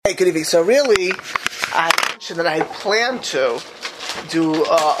Hey, good evening. So really, I mentioned that I had planned to do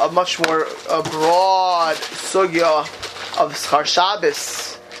a much more broad sugya of Schar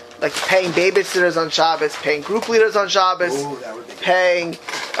Shabbos, like paying babysitters on Shabbos, paying group leaders on Shabbos, paying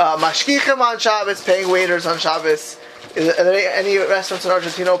mashgichim on Shabbos, paying waiters on Shabbos. Are there any restaurants in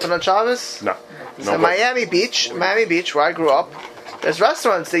Argentina open on Shabbos? No. So Miami Beach, where I grew up, there's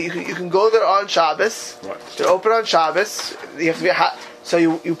restaurants that you can go there on Shabbos. Right. They're open on Shabbos. You have to be so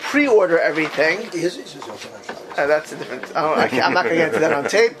you pre-order everything. That's a different. I'm not going to get into that on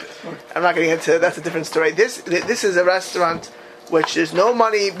tape. I'm not going to get into. That's a different story. This is a restaurant which there's no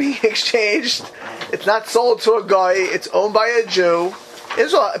money being exchanged. It's not sold to a guy. It's owned by a Jew.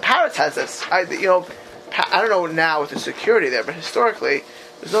 Israel, Paris has this. I don't know now with the security there, but historically,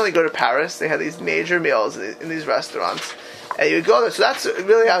 there's only go to Paris. They had these major meals in these restaurants, and you would go there. So that's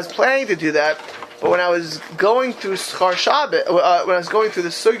really, I was planning to do that, but when I was going through Schar Shabbos, when I was going through the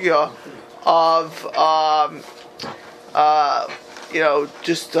sugya of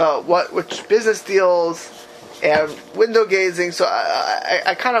which business deals and window gazing, so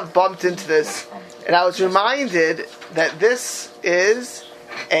I kind of bumped into this, and I was reminded that this is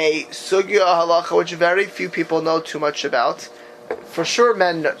a sugya halacha which very few people know too much about. For sure,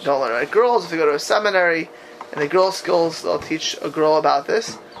 men don't learn it. Girls, if they go to a seminary and the girls' schools, they'll teach a girl about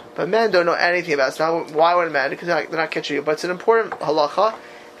this. But men don't know anything about it. So now, why would men? Because they're not catching you. But it's an important halacha,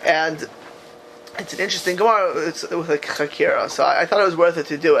 and it's an interesting Gemara. It's with a chakira, so I thought it was worth it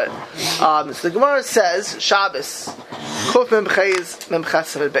to do it. So the Gemara says Shabbos, Kuf Memcheis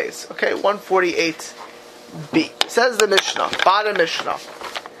Memchesed Beis. Okay, 148b. Says the Mishnah, bottom Mishnah.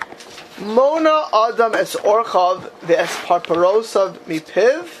 Mona Adam es orchav ve'es parparosav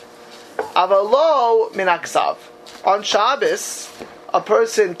mipiv avalo min aksav. On Shabbos, a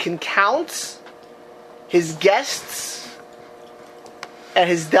person can count his guests and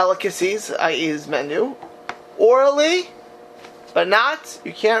his delicacies, i.e. his menu, orally, but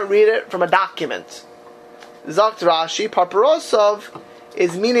you can't read it from a document. Zakt Rashi, parparosav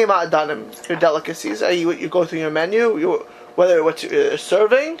is minim adanim, your delicacies, i.e. you go through your menu, whether what you're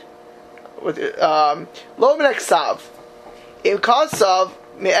serving, lo min aksav. In Kasav,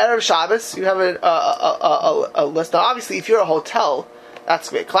 me'erev Shabbos, you have a list. Now, obviously, if you're a hotel, that's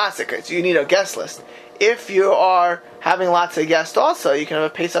going to be a classic. So you need a guest list. If you are having lots of guests also, you can have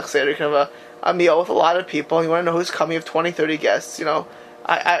a Pesach Seder, you can have a meal with a lot of people, you want to know who's coming, you have 20, 30 guests, Pesach,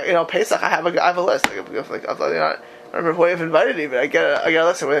 I have a list. I don't remember who I've invited even. I get a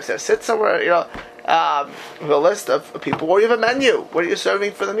list, and we have to sit somewhere, with a list of people, or you have a menu. What are you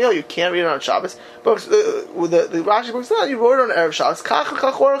serving for the meal? You can't read it on Shabbos. But the Rashi books down, you wrote it on Erev Shabbos. Kach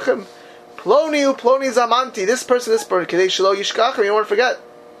orchim, ploni zamanti. This person, kadei shelo yishkachim. You don't want to forget.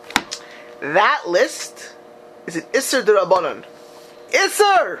 That list is an Isser d'Rabbanan.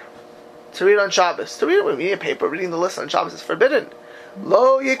 Isser to read on Shabbos. To read it with me, a paper, reading the list on Shabbos is forbidden.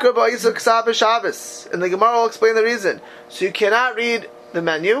 Lo yikra ba'isuk ksab Shabbos. And the Gemara will explain the reason. So you cannot read the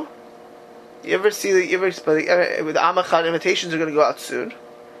menu. You ever see with Amachad, invitations are going to go out soon.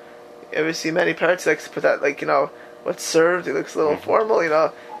 You ever see many parents like to put that, what's served, it looks a little formal,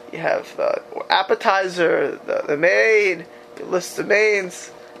 you have appetizer, the main, you list the mains,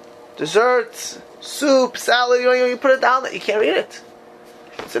 desserts, soup, salad, you put it down, you can't read it.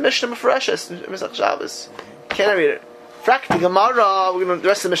 It's a Mishnah Mefreshes, Mishnah Shabbos. You can't read it. Frak, the Gemara, the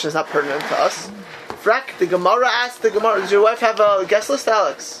rest of the Mishnah is not pertinent to us. Frak, the Gemara asked the Gemara, does your wife have a guest list,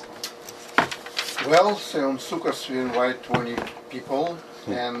 Alex? Well, so on Sukkot we invite 20 people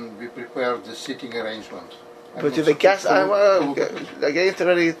and we prepare the seating arrangement. But do you have a guest? I get into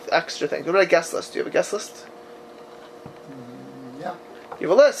really extra thing. What about a guest list? Do you have a guest list? Yeah. You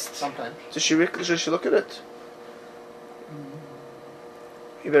have a list? Sometimes. Does she look at it?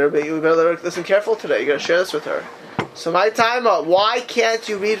 You better listen careful today. You got to share this with her. So my time out. Why can't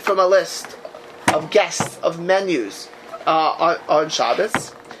you read from a list of guests, of menus on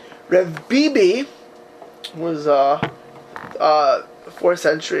Shabbos? Rev Bibi was 4th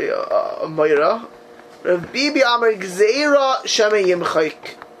century Moira. Rev Bibi Amar Gzeira Shema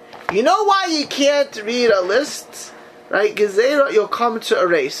Yimchayk. You know why you can't read a list? Right? Gzeira, you'll come to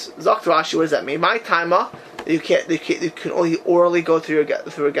erase. Zakt Rashi, what does that mean? My timer, you can only orally go through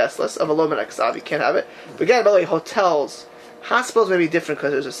a guest list of a lo min aksav. You can't have it. But again, by the way, hotels, hospitals may be different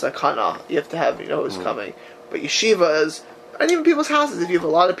because there's a sakana. You have to have who's coming. But yeshivas, and even people's houses, if you have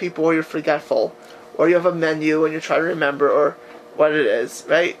a lot of people, or you're forgetful, or you have a menu and you're trying to remember, or what it is,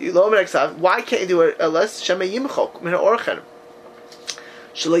 right? Why can't you do a list? Shema yimchok min orchen.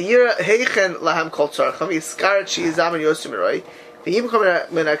 Shalayir heichen lahem kol tzarcham yiskaret sheyizam and yosem roi. V'yimchok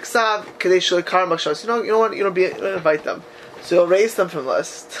min aksav kadei shalay karmak shas. You know what? You don't invite them. So you'll erase them from the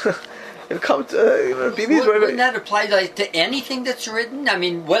list. You'll come to Wouldn't that apply to anything that's written? I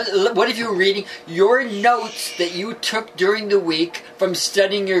mean, what if you're reading your notes that you took during the week from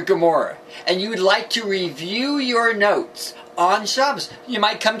studying your Gemara, and you would like to review your notes on Shabbos? You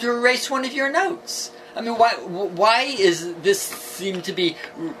might come to erase one of your notes. I mean, why is this seem to be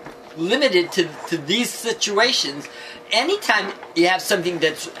limited to these situations? Anytime you have something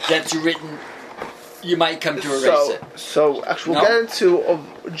that's written, you might come to erase it. So actually, we'll get into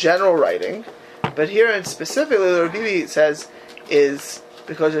general writing, but here and specifically, the Rabbi says is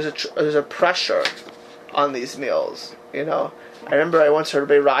because there's a pressure on these meals. You know, I remember I once heard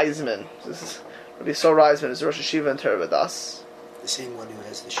Rabbi Reisman. This is Rabbi Sol Reisman is Rosh Hashiva in Tervadas. The same one who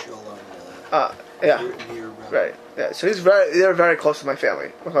has the shul on. Yeah. Right. Yeah. So they're very close to my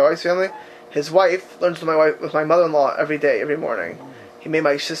family, with my wife's family. His wife learns with my mother-in-law every day, every morning. He made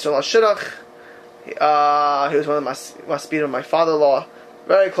my sister-in-law shidduch. He was one of the masbirim of my father-in-law.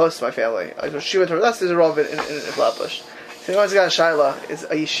 Very close to my family. She went to her. That's a role in Flatbush. So he once got a shaila. Is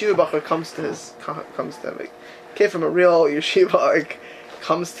a yeshiva bacher comes to him. He came from a real yeshiva. Like,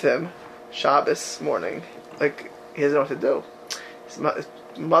 comes to him Shabbos morning. Like, he doesn't know what to do. His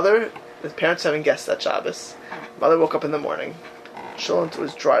mother. His parents having guests at Shabbos. Mother woke up in the morning. Shulant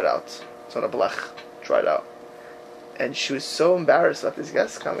was dried out. It's on a blech, dried out. And she was so embarrassed about these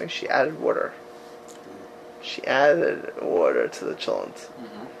guests coming, she added water. She added water to the cholent.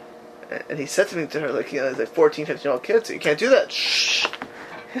 Mm-hmm. And he said to her, like, there's like 14, 15-year-old kids, so you can't do that. Shh.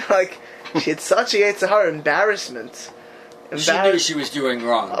 Like, she had such a Yetzirah embarrassment. She knew she was doing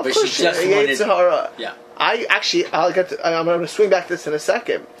wrong, of but course she just wanted... Yetzirah. Yeah. I'm going to swing back to this in a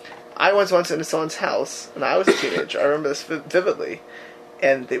second. I once went to someone's house, and I was a teenager. I remember this vividly.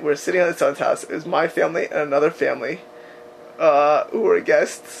 And they were sitting at someone's house. It was my family and another family who were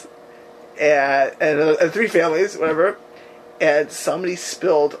guests. And three families, whatever. And somebody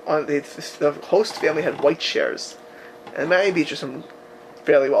spilled on... the host family had white chairs. And Miami Beach are some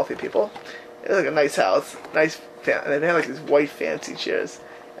fairly wealthy people. It was like a nice house. And they had like these white fancy chairs.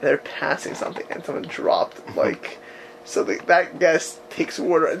 And they're passing something. And someone dropped like... So that guest takes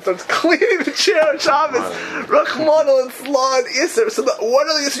water and starts cleaning the chair on Shabbos. Rachmana and Slan Isser. So the one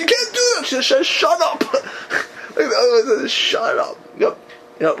of the you can't do that. She says, "Shut up." Like the other one says, "Shut up." You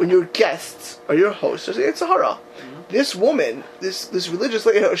know, when your guests or your hosts are saying, "It's Sahara." Mm-hmm. This woman, this religious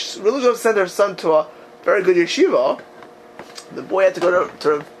lady, sent her son to a very good yeshiva. The boy had to go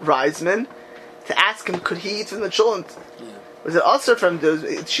to Reisman to ask him, could he eat from the children? Yeah. Was it usher from?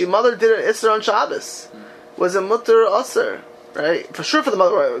 She mother did an Isser on Shabbos. Was a mutter usher, right? For sure, for the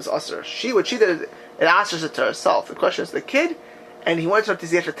mother it was usher. What she did, it answers it to herself. The question is the kid, and he went to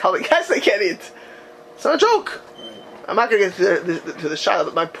the to tell the guests they can't eat. It's not a joke. Right. I'm not going to get to the shayla,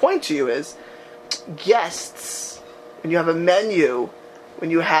 but my point to you is, guests, when you have a menu,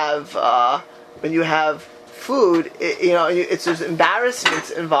 when you have food, there's embarrassment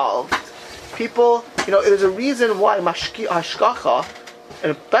involved. People, there's a reason why hashgacha,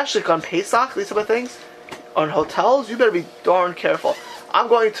 and especially on Pesach, these type of things. On hotels, you better be darn careful. I'm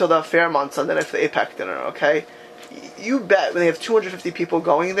going to the Fairmont Sunday night for the APAC dinner, okay? You bet when they have 250 people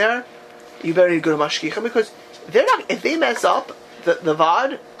going there, you better go to mashkicha because if they mess up the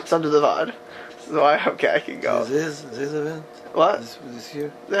VOD, it's under the VOD. So I can go. Is this event? What? This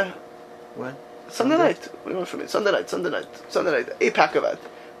year? Yeah. When? Sunday night. What do you want from me? Sunday night. APAC event.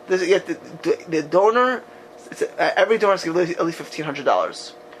 The donor, every donor is going to give at least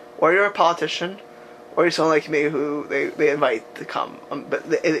 $1,500. Or you're a politician, or you're someone like me who they invite to come. But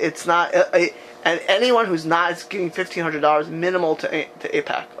it's not... and anyone who's not is giving $1,500 minimal to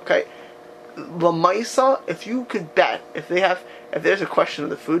APAC, okay? Lamaisa, if you could bet, if there's a question of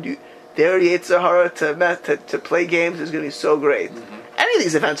the food, their Yetzirah to play games is going to be so great. Mm-hmm. Any of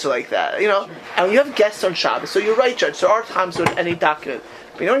these events are like that, Sure. And when you have guests on Shabbos, so you're right, Judge, there are times with any document,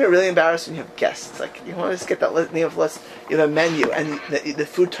 but when you're really embarrassed when you have guests, like, you want to just get that name of list, you have a menu, and the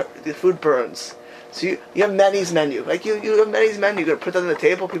food burns. So you have Menny's menu. Like, you have Menny's menu, you're going to put that on the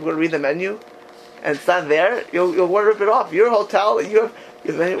table, people are going to read the menu, and it's not there, you'll want to rip it off. Your hotel, you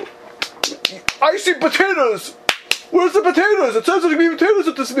have menu. I see potatoes! Where's the potatoes? It says there's going to be potatoes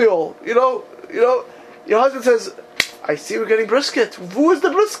at this meal. Your husband says, I see we're getting brisket. Who is the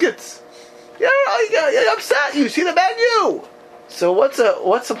brisket? You're upset. You see the menu. So what's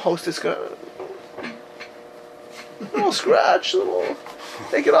some hostess going to... A little scratch,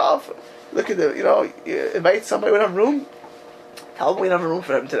 take it off. Look at you invite somebody, we don't have room. Tell them we don't have room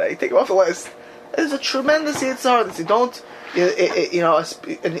for him today. Take him off the list. There's a tremendous Yitzhar that you don't...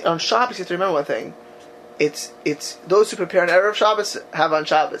 on Shabbos, you have to remember one thing. it's those who prepare an Erev Shabbos have on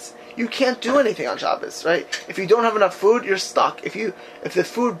Shabbos. You can't do anything on Shabbos, right? If you don't have enough food, you're stuck. If the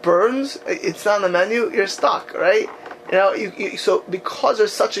food burns, it's not on the menu, you're stuck, right? You know, so because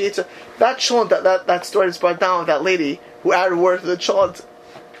there's such a yitzhak, that chant, that story that's brought down with that lady who added word to the chant.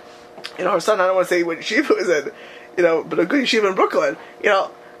 You know, her son, I don't want to say what yeshiva was in, you know, but a good yeshiva in Brooklyn, you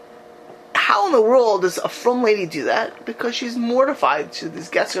know, how in the world does a frum lady do that? Because she's mortified. These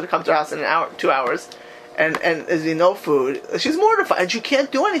guests are going to come to her house in an hour, 2 hours, and there's no food. She's mortified, and she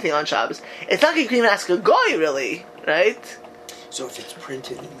can't do anything on Shabbos. It's not like you can even ask a guy, really, right? So if it's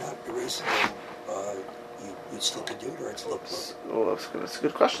printed and not erasable, you still can do it, or it's looked. Well, that's a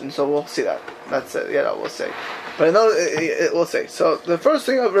good question. So we'll see that. That's it. Yeah, no, we'll see. But I know we'll see. So the first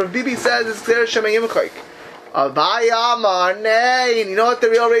thing Rav Bibi says is clear Shema Yimachik. Avaya Marnein. You know what the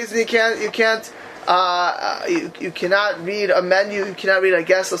real reason you cannot read a menu, you cannot read a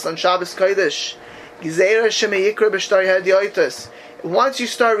guest list on Shabbos Kodesh. Gzeira Shema Yikra B'Shtar Hadyotis. Once you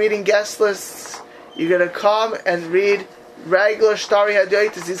start reading guest lists, you're gonna come and read regular Shtari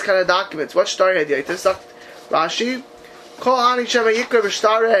Hadyotis, these kind of documents. What Shtari Hadyotis? Rashi, Kol Ani Shema Yikra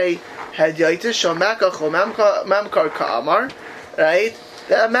B'Shtari Hadyotis Shomekach Memkar Ka'amar. Right?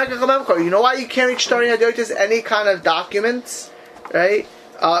 You know why you can't read Shtari Hadyotis, any kind of documents, right?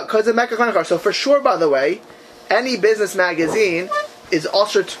 Because of Mekach Memkar. So for sure, by the way, any business magazine is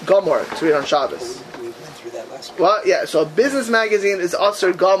Asher Gomor to read on Shabbos. We went through that last week. Well, yeah. So a business magazine is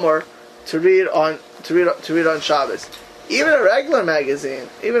Asher Gomor to read on Shabbos. Even a regular magazine,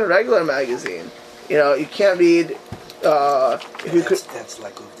 you know, you can't read. If you could, that's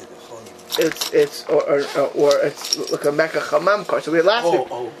like it's like a Mekach Memkar. So we had last week.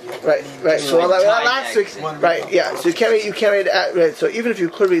 Yeah, Right. So last week, right? Yeah. So you can't read. Right. So even if you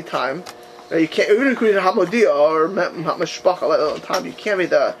could read time, right, you can't. Even if you could read Hamodia or Mishpacha, let alone time, you can't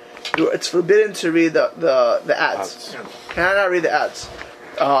read it's forbidden to read the ads. Cannot read the ads.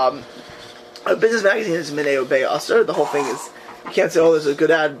 A business magazine is Minei Obey Aser. The whole thing is, you can't say, oh, there's a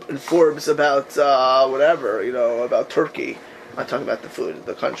good ad in Forbes about whatever, you know, about Turkey. I'm not talking about the food of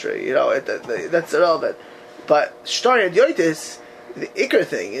the country, you know, that's irrelevant. But Shtari Hadyotis, the Iker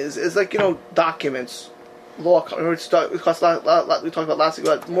thing is like, you know, documents, law. We talked about last week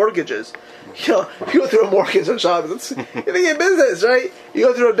about mortgages. You know, you go through a mortgage on Shabbos. You're in business, right? You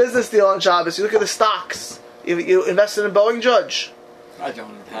go through a business deal on Shabbos. You look at the stocks. You invested in Boeing Judge. I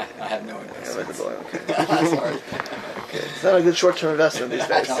don't. I have no investment. Sorry. Okay. It's not a good short-term investment these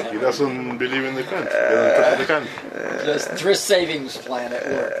days. He doesn't believe in the country. Just thrift savings plan at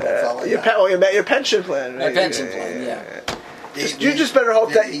work. That's all I got. Your pension plan. Right? My pension plan, yeah. You just better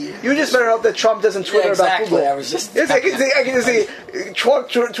hope that Trump doesn't Twitter about Google. I was just. I can just see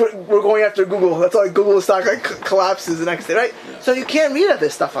Trump. We're going after Google. That's all. Google stock collapses the next day, right? Yeah. So you can't read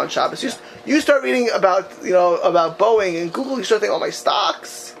this stuff on Shabbos. You start reading about Boeing and Google. You start thinking, oh, my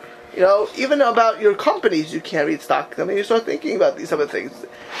stocks. You know, even about your companies, you can't read stock. I mean, you start thinking about these other things.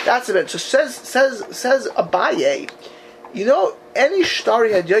 That's it. So says Abaye. You know, any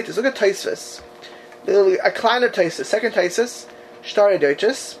Shtari Hadyotis. Look at Taisvis. A kleiner Taisus, second Taisus, Shtari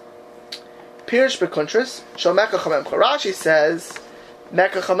Deutsches, Pirish Bekuntris, Shal Mekach HaMemchar. Rashi says,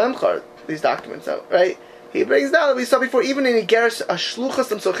 Mekach HaMemchar, these documents, right? He brings down, we saw before, even in Igeris, a Shluchas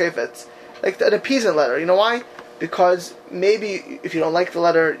Dem Sochefetz, like an appeasement letter. You know why? Because maybe if you don't like the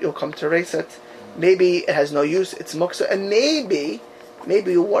letter, you'll come to erase it. Maybe it has no use, it's muksa, and maybe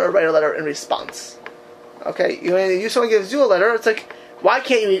you want to write a letter in response. Okay? Someone gives you a letter, it's like, why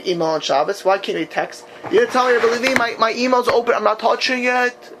can't you read email on Shabbos? Why can't you read text? You're telling me, believe me, my email's open, I'm not touching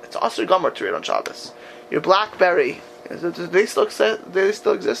it. It's Asr Gomer to read on Shabbos. Your BlackBerry, do they still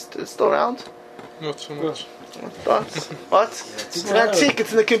exist? It's still around? Not so much. What? It's an antique, it's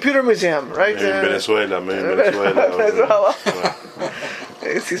in the computer museum, right? Venezuela.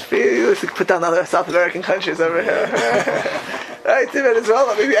 You put down other South American countries over here. Right,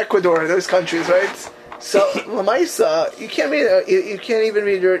 Venezuela, maybe Ecuador, those countries, right? So Lamaisa, you can't read. You can't even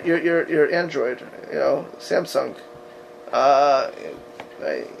read your Android. You know, Samsung.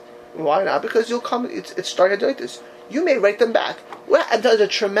 Why not? Because you'll come. It's Shtari Hadyotis. You may write them back. Well, and there's a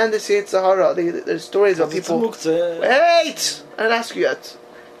tremendous Sahara. There's stories of people. Wait, I didn't ask you yet.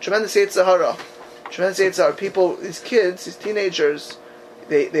 Tremendous Sahara. Tremendous Sahara. People, these kids, these teenagers.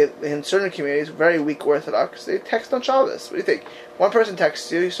 They in certain communities, very weak Orthodox, they text on Shabbos. What do you think? One person texts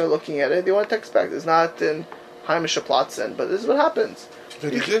you, you start looking at it, they want to text back. It's not in Heimish Platzen, but this is what happens.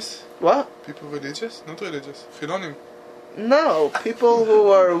 Religious? What? People religious? Not religious. Chilonim. No, people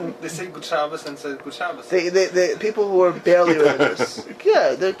who are... They say Good Shabbos and say Good Shabbos. They people who are barely religious.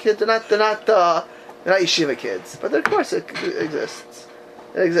 Yeah, they're kids. They're not yeshiva kids, but of course it exists.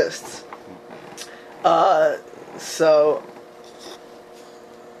 It exists. So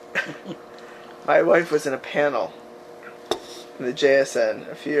my wife was in a panel in the JSN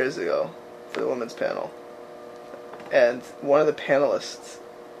a few years ago for the women's panel, and one of the panelists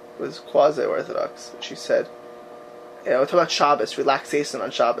was quasi-Orthodox. She said, we're talking about Shabbos, relaxation on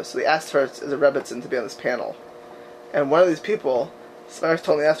Shabbos. So they asked her as a Rebbitzin to be on this panel, and one of these people, my wife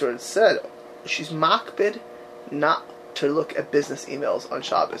told me afterwards, said she's makbid not to look at business emails on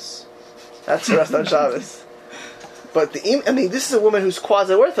Shabbos. That's the rest on Shabbos. But this is a woman who's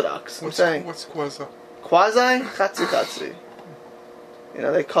quasi-Orthodox. I'm saying. What's quasi? Quasi? Chatzi.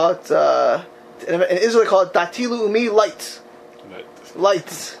 They call it, in Israel they call it Datilu Umi, light.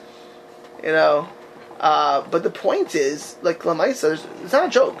 Light. But the point is, like Lamaisa, it's not a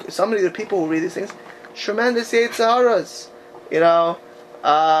joke. Somebody, the people who read these things, tremendous Yetzaharas.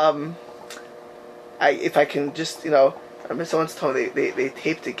 If I can just, I remember someone's told me they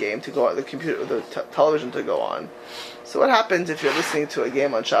taped a game to go on the computer, the television to go on. So what happens if you're listening to a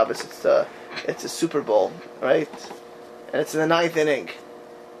game on Shabbos? It's a Super Bowl, right? And it's in the 9th inning.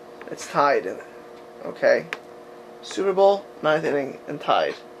 It's tied, okay? Super Bowl, 9th inning, and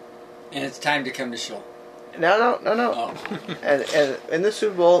tied. And it's time to come to shul. No. Oh. And in the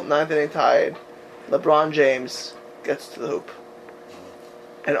Super Bowl, 9th inning tied, LeBron James gets to the hoop.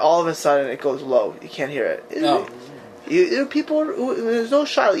 And all of a sudden it goes low. You can't hear it. No. People, there's no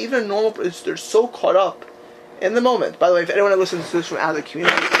shy. Even normal, they're so caught up in the moment. By the way, if anyone that listens to this from out of the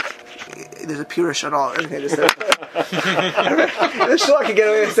community, there's a purish on all everything I just said. I'm sure I can get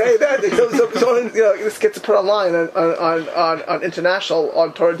away with saying that. So this gets put online on international,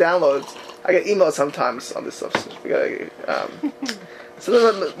 on Torah downloads. I get emails sometimes on this stuff. So we gotta. So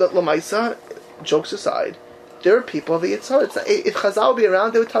the Lamaisa, jokes aside, there are people of the Yitzhak. If Chazal would be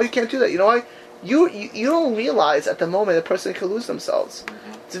around, they would tell you can't do that. You know why? You don't realize at the moment a person can lose themselves.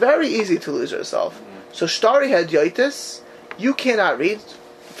 It's very easy to lose yourself. So Shtari had Yoitis, you cannot read.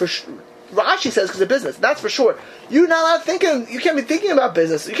 Rashi says because of business. That's for sure. You're not allowed thinking. You can't be thinking about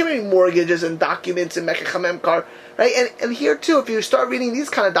business. You can't be reading mortgages and documents and Mekach Car, right? And here too, if you start reading these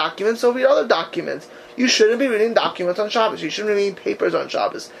kind of documents over your other documents, you shouldn't be reading documents on Shabbos. You shouldn't be reading papers on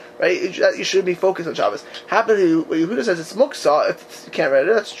Shabbos, right? You should be focused on Shabbos. Happily, Yehuda says it's muksa. If you can't read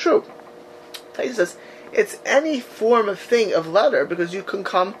it, that's true. He says it's any form of thing of letter because you can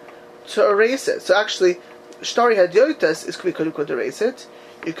come to erase it. So actually, Shtari Hadyotis is because you could erase it.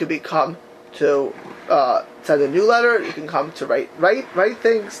 You could become to send a new letter. You can come to write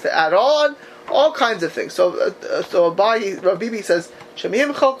things, to add on all kinds of things. So Abayi, Rav Bibi says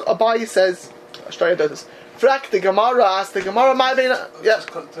Shemiyim Chok. Abayi says Shtari Hadyotis. Frak the Gemara asked the Gemara my Just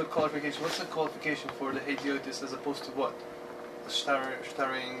to qualification. What's the qualification for the Hadyotis as opposed to what?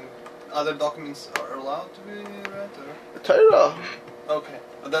 Starring other documents are allowed to be read, or Torah. okay,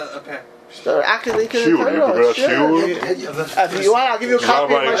 okay. So actively can Shiur, you can read Shiur. If you want, I'll give you a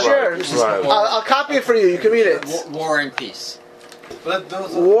copy of my share. Right. I'll copy it for you. You can read it. War and Peace. But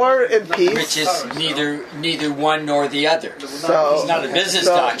those are War and Peace. Which is neither one nor the other. So It's not a business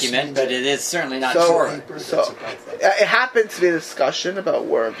document, but it is certainly not Torah. So it happens to be a discussion about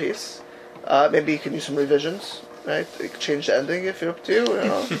War and Peace. Maybe you can use some revisions, right? You can change the ending if you're up to you.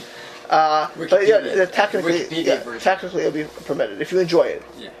 But technically it'll be permitted if you enjoy it.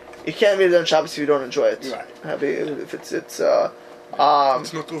 Yeah. You can't read it on Shabbos if you don't enjoy it. Right. If it's It's not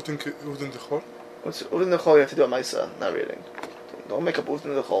Uvdin the Chol? Uvdin the Chol, you have to do a Maisa, not reading. Don't make up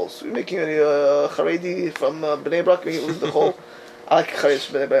Uvdin the Chol. So you're making a Haredi from Bnei Brak, making Uvdin the Chol. I like Haredi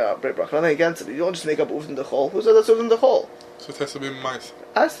from Bnei Brak. Nothing against it. You don't just make up Uvdin the Chol. Who said that's Uvdin the Chol? So it has to be mice.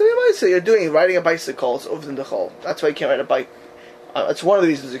 It has to be a Maisa. You're riding a bicycle, it's Uvdin the Chol. That's why you can't ride a bike. It's one of the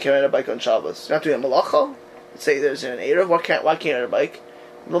reasons you can't ride a bike on Shabbos. You're not doing a Malacha. Say there's an Erev. Why can't you ride a bike?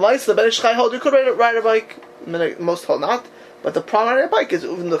 The Maisa, the Ben Ish Chai hold, you could ride a bike. Most hold not. But the problem with a bike is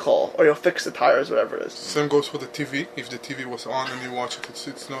Uvdin the Chol, or you'll fix the tires, whatever it is. Same goes for the TV. If the TV was on and you watch it,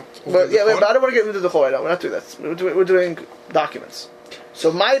 it's not. But I don't want to get into the Chol right now. We're not doing that. We're doing documents.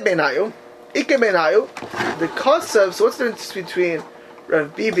 So my Benayu, Ike Benayu, the Kosev. So what's the difference between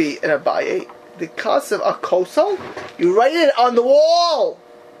Rav Bibi and Abaye? The Kosev a kosel, you write it on the wall.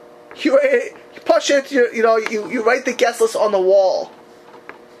 You push it. You write the guest list on the wall.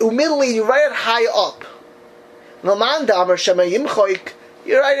 Immediately, you write it high up. You write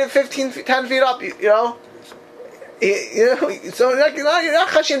it 10 feet up. So you're not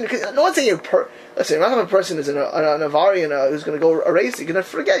chashing. No one's saying listen, you're not having a person who's a Navari who's going to go erase it. You're going to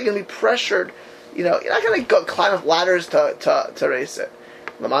forget. You're going to be pressured. You're not going to climb up ladders to erase it.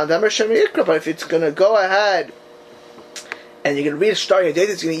 But if it's going to go ahead and you're going to read a story, you're going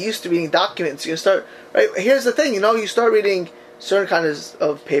to get used to reading documents. You're going to start. Right. Here's the thing. You start reading certain kinds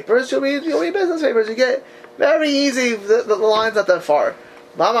of papers. You'll read business papers. You get very easy. The line's not that far.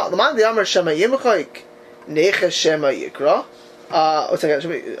 Laman the Amar Shema Yimchaik Necha Shema Yikra. What's that? So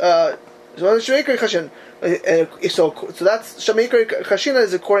that's Shema Yikra Chashina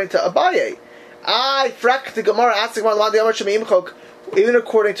is according to Abaye. I frak the Gemara asked the Gemara Laman the Amar Shema Yimchaik. Even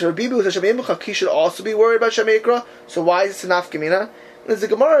according to Rabbi Bibu, Shema Yimchaik, he should also be worried about Shema Yikra. So why is it Naf Gemina? Because the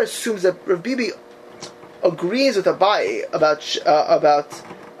Gemara assumes that Rabbi Bibi agrees with Abaye about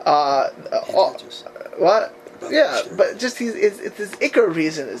what? Yeah, but just it's his ikar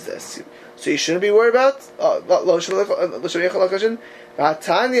reason is this. So you shouldn't be worried about lo shemiyach.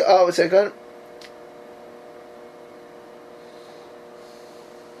 What's it called?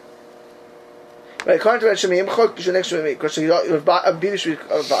 Right, according to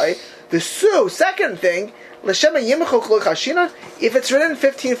the second thing, if it's written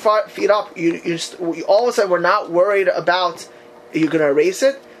 15 feet up, you all of a sudden we're not worried about you're going to erase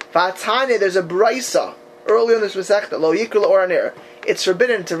it. There's a brisa early on this Masechta, lo yikra oranir. It's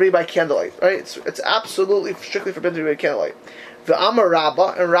forbidden to read by candlelight, right? It's absolutely strictly forbidden to read by candlelight. The Amar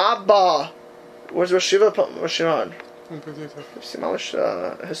Rabbah, and Rabbah, where's Rosh Shiva? Rosh Shiran.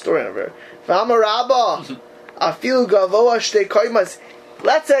 Historian over here. V'amar Rabbah, afilu gavoa shtei koimas.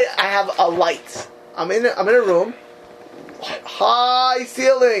 Let's say I have a light. I'm in a room, high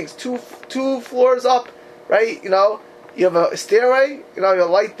ceilings, two floors up, right? You know, you have a stairway, you know, you have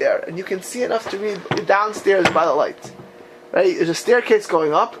a light there, and you can see enough to read downstairs by the light, right? There's a staircase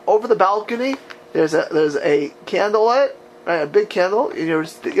going up over the balcony. There's a candle light, right? A big candle. Your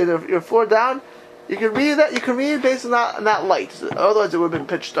floor down. You can read that. You can read based on that light. Otherwise, it would have been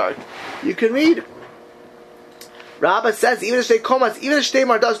pitch dark. You can read. Rabbah says even if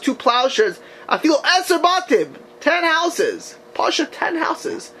Shteimar does 2 plowshares, I feel Eser Batim, 10 houses, Pasha 10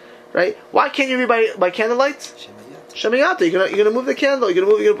 houses, right? Why can't you read by candlelight? Shemayata. You're gonna move the candle. You're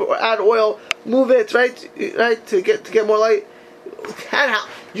gonna add oil, move it, right, to get more light. 10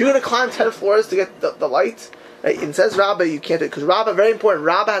 you're gonna climb 10 floors to get the light. Right? And says Rabbah you can't do it because Rabbah, very important.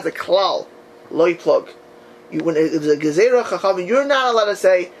 Rabbah has a klal, loy plug. When it's a gezerah chachavim, you're not allowed to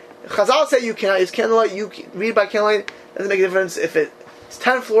say. Chazal say you cannot use candlelight. You can read by candlelight. Doesn't make a difference if it's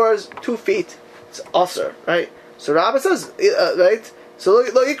 10 floors, 2 feet. It's usher, right? So Rabbah says, right? So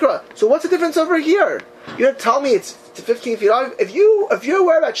lo yikra. So what's the difference over here? You're gonna tell me it's 15 feet off. If you're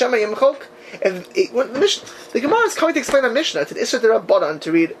aware about Shema Yimchok, the Gemara is coming to explain a Mishnah. It's an Isser D'Rabbanan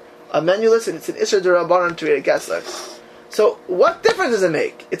to read a menulus, and it's an Isser D'Rabbanan to read a guest list. So what difference does it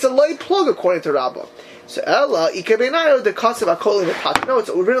make? It's a loy plug according to Rabbah. So Ella ikebenayo the kasev akol in the pat. No, it's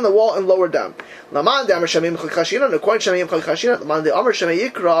written on the wall and lower down. Laman de amar shamim chachashina. And according to shamim chachashina, laman de amar shamim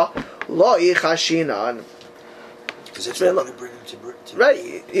yikra lo yichashinan. Because it's not going to bring him to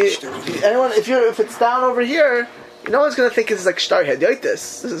right. Anyone, if it's down over here, no one's going to think it's like shtar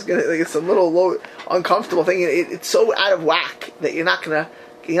hedyotis. This is going to it's a little low, uncomfortable thing. It's so out of whack that you're not going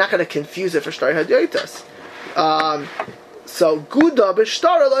to confuse it for shtar hedyotis. So guda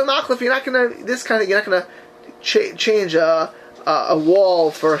b'shtar lo machlef. You're not gonna change a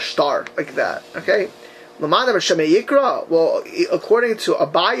wall for a star like that. Okay. L'manam Shemei Yikra. Well, according to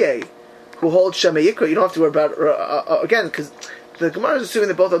Abaye, who holds Shemei Yikra, you don't have to worry about again because the Gemara is assuming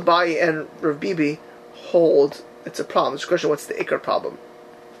that both Abaye and Rav Bibi hold. It's a problem. It's a question. What's the Ikar problem?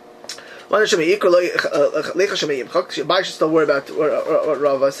 Abaye should still worry about what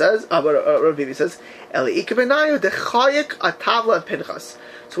Rava says. What Rav Bibi says. So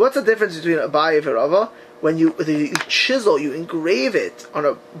what's the difference between Abaye and Rava? When you chisel, you engrave it on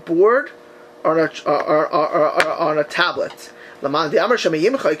a board or on a tablet.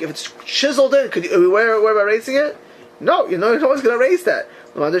 If it's chiseled in, are we worried about erasing it? No, no one's going to erase that.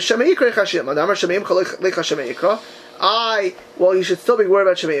 Well, you should still be worried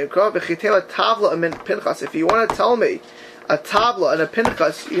about Shemei Yikra. If you want to tell me a tabla and a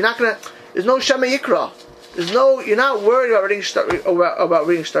pinchas, you're not going to. There's no Shemei Yikra. You're not worried about reading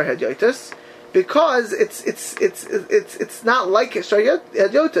Shtar Hedyotis because it's not like Shtar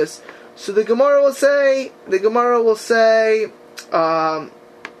Hedyotis. So the Gemara will say no. The Gemara will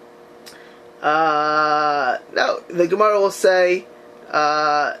say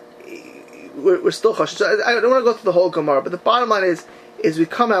we're still chashish. So I don't want to go through the whole Gemara, but the bottom line is when we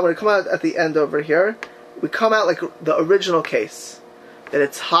come out at the end over here, we come out like the original case that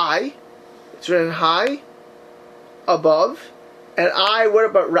it's high. It's written high, above, and what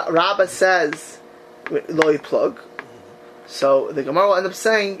about Rabbah says, loy plug. So the Gemara will end up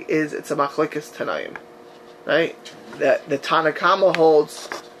saying is it's a machlekes Tanaim, right? That the Tana Kama holds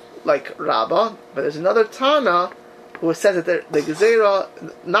like Rabbah, but there's another Tana who says that the Gezerah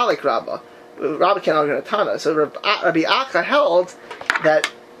not like Rabbah. Rabbi can't argue on a Tana. So Rabbi Acha held that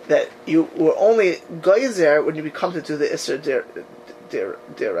you were only geyser when you come to do the Isser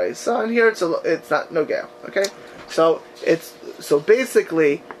Deraisa, and here it's not no gale. Okay, so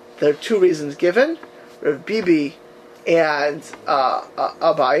basically there are two reasons given. Rav Bibi and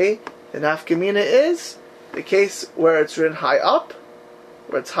Abaye. The nafkamina is the case where it's written high up,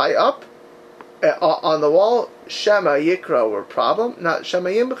 on the wall. Shema Yikra were problem, not Shema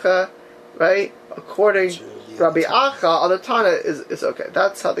Yimcha, right? According to Rabbi Acha, on the Tana is okay.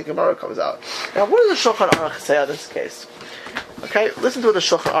 That's how the Gemara comes out. Now, what does the Shulchan Aruch say on this case? Okay, listen to what the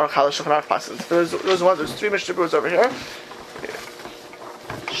Shulchan Aruch, how the Shulchan Aruch passes. There's three Mishnah Berurahs over here.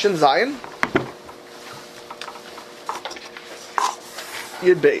 Shin Zayin,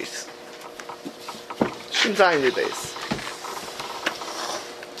 Yud Beis. Shin Zayin, Yud Beis.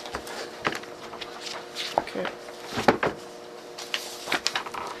 Okay.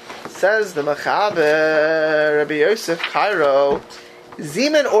 Says the Machaber, Rabbi Yosef Cairo,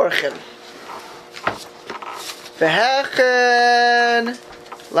 Zimen Orchin. Vehechen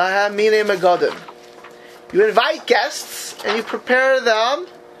lahamine megadim. You invite guests and you prepare them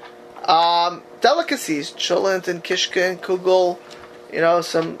delicacies, cholent and kishka and kugel,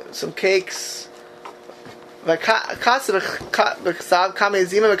 some cakes.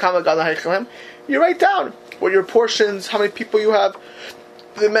 You write down what your portions, how many people you have,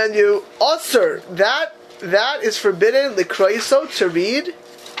 the menu. Also, that is forbidden, the kraiso, to read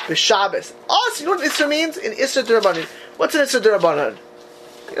the Shabbos. Also, you know what Isser means? In Isser D'Rabbanan. What's an Isser D'Rabbanan?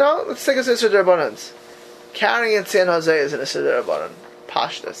 Let's take us Isser D'Rabbanans. Carrying in San Jose is an Isser D'Rabbanan.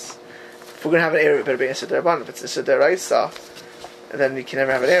 Pashtas. If we're going to have an Erev, it better be Isser D'Rabbanan. If it's Isser D'Oraisa, then you can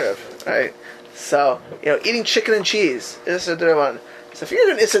never have an Erev, right? So, eating chicken and cheese is Isser D'Rabbanan. So if you're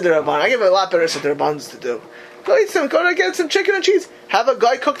doing Isser D'Rabbanan, I give a lot better Isser D'Rabbanans to do. Go to get some chicken and cheese. Have a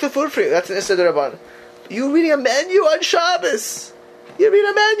guy cook the food for you. That's an Isser D'Rabbanan. You reading a menu on Shabbos. You read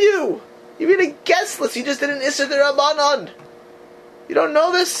a menu. You read a guest list. You just did an Isser D'Rabbanan. You don't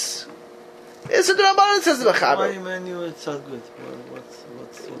know this? Isser D'Rabbanan says the Mechaber. Why menu? It's not good. What's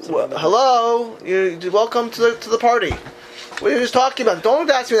hello. You're welcome to the party. What are you just talking about? Don't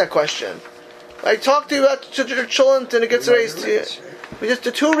ask me that question. I talked to you about Cholent and it gets raised to you. Just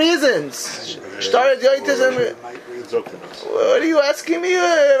the two reasons. Started the What are you asking me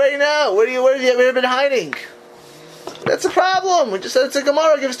right now? What have you been hiding? That's a problem. We just said it's a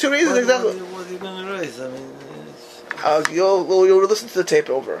Gemara. Gives two reasons exactly. What are you going to raise? I mean, you'll listen to the tape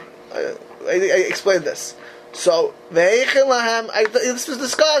over. I explained this. So this was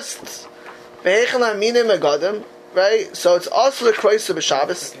discussed. Right? So it's also the Kreis of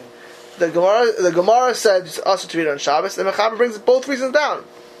Shabbos. The Gemara said it's also to read on Shabbos. The Mechaber brings both reasons down.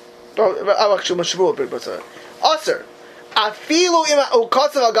 Actually, Moshe brings both. Aser. Afilu ima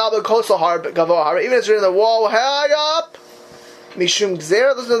ukatzav agabel kosahar gavohar. Even if it's written on the wall, high up. Mishum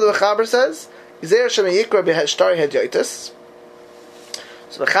gzer. Listen to what the Mechaber says. Gzer shem yikra beheshtari hedyotis.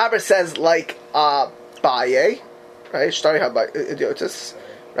 So the Mechaber says like Baye, right? Shtari hedyotis,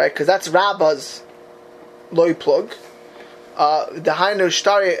 right? Because that's Rabba's loy plug. The hainu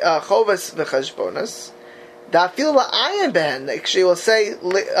shtari chovas v'chashbonas. The afilu la'ayin behen. Actually, will say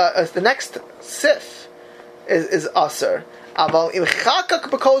the next sif is aser.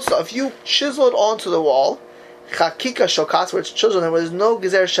 If you chisel it onto the wall, chakika shokas, where it's chiseled and where there's no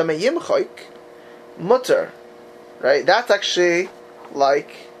gezer shemayim choik, mutter, right? That's actually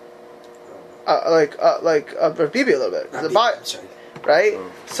like Rav Bibi a little bit. Right?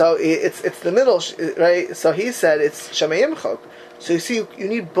 So it's the middle, right? So he said it's shemayim chok. So you see, you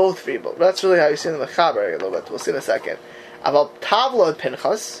need both people. That's really how you see in the Mechaber a little bit. We'll see in a second. About tavla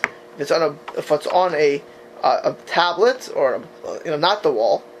pinchas, if it's on a tablet or not the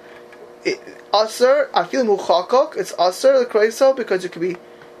wall, aser afil muchakok. It's aser the kreiso because it could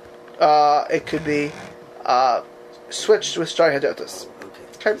be switched with stray hadotus.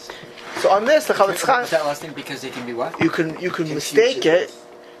 Okay. So on this, the Chavetz Chaim. What's that last thing? Because it can be what? You can mistake it.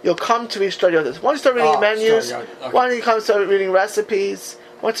 You'll come to read stray hadotus. Once you start reading menus, okay. Once you start reading recipes,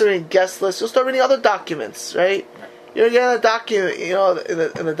 once you start reading guest lists, you'll start reading other documents, right? You're getting a document,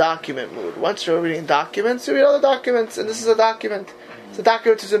 in the document mood. Once you're reading documents, you read other documents, and this is a document. It's a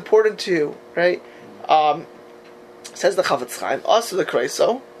document that's important to you, right? Says the Chavetz Chaim, also the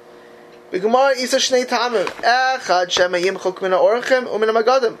Kreiso.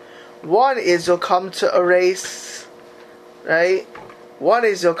 One is you'll come to erase, right? One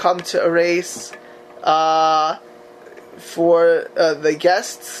is you'll come to erase for the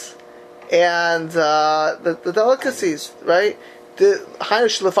guests. And the delicacies, right?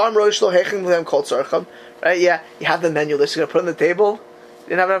 Right? Yeah, you have the menu list. You're gonna put on the table. You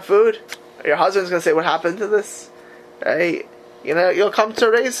didn't have enough food. Your husband's going to say, what happened to this? Right? You know, you'll come to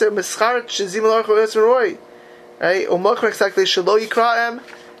raise him. Right?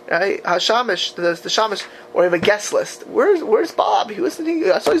 Right? Hashamish, the shamish, or you have a guest list. Where's Bob? He wasn't.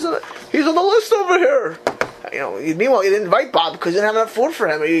 I saw he's on the list over here. You know. Meanwhile, you didn't invite Bob because you didn't have enough food for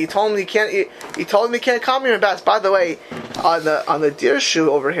him. You told him he can't. You told him he can't come here and bass. By the way, on the deer shoe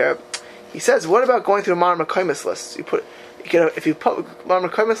over here, he says, what about going through Mar Makaimis lists? If you put Mar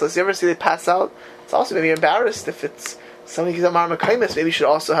Makaimis list, you ever see they pass out? It's also maybe embarrassed if it's somebody who's on Mar Makaimis. Maybe you should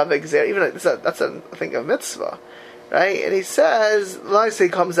also have the exam. Even that's a thing of mitzvah. Right, and he says, let's say he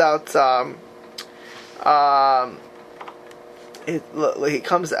comes out, he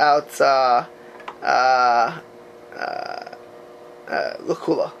comes out,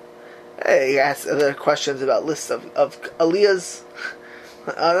 Lakula. Hey, he asks other questions about lists of aliyahs.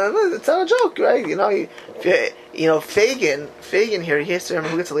 It's not a joke, right? You know, Fagin here, he has to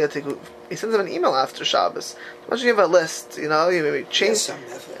remember who gets aliyah. He sends him an email after Shabbos. Imagine you have a list, you know, you maybe change. Some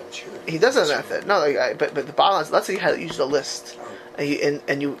method, I'm sure. He does have a method. No, but the bottom line is, let's say you had used a list, and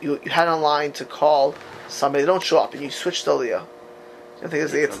you had online to call somebody, they don't show up, and you switch to aliyah. The thing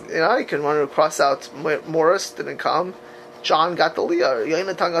is, you can run cross out Morris didn't come, John got the aliyah, or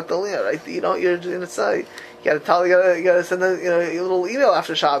Yonatan got the aliyah, right? You gotta send a little email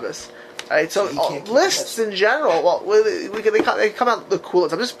after Shabbos. Right, so lists in general, they come out the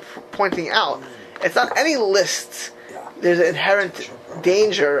coolest. I'm just pointing out, it's not any list. There's an inherent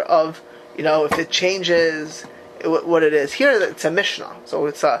danger of, if it changes what it is. Here, it's a Mishnah, so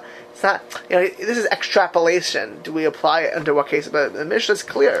it's not. This is extrapolation. Do we apply it under what case? But the Mishnah is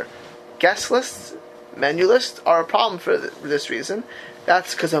clear. Guest lists, menu lists are a problem for this reason.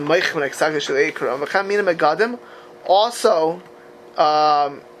 That's because of Meichman Exagashul Ekram. Megadim. Also,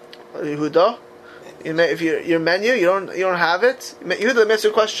 Yehuda, if your menu you don't have it. Yehuda, let me ask you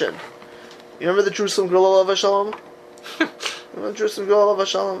a question. You remember the Jerusalem Grill Olav Shalom? Remember Jerusalem Grill Olav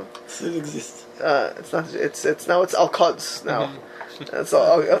Shalom? Still exists. It's not. It's now. It's Al Quds now. It's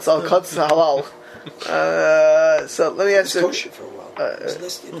Al Quds halal. So let me ask you. Kosher for a while. It was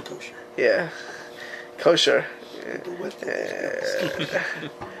listed kosher. Yeah, kosher.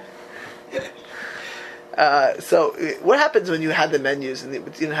 So what happens when you had the menus and you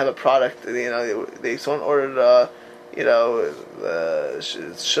didn't have a product? Someone ordered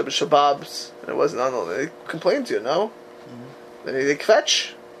shababs and it wasn't on. They complained to you, no? Then they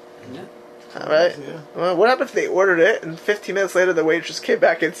kvetch. Yeah. Right? Yeah. Well, what happened if they ordered it and 15 minutes later the waitress came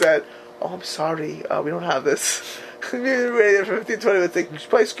back and said, "Oh, I'm sorry, we don't have this." You're ready for 15, 20 minutes. You should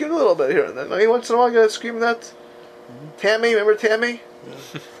probably scream a little bit here and then. Maybe once in a while you gotta scream that. Tammy, remember Tammy?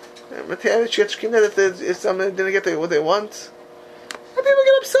 Yeah. Remember Tammy? She gets screamed at if somebody didn't get what they want. And people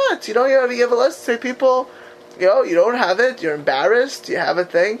get upset. You have a list, say people, you don't have it, you're embarrassed, you have a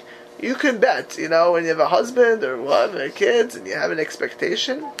thing. You can bet, when you have a husband or wife or kids and you have an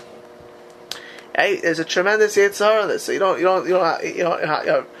expectation. Hey, there's a tremendous Yetzirah on this, so you don't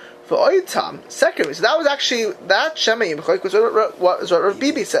for Oitam. Second reason, that was actually that Shemay Yimchoik was what Rav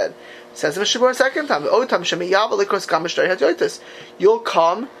Bibi said. It says in Mishabur second time, Oitam Shemay Yavel Likros Gam Shtari Hadyotis. You'll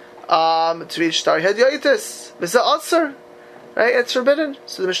come to reach Shtari Hadyotis. Visa Otzer, right? It's forbidden.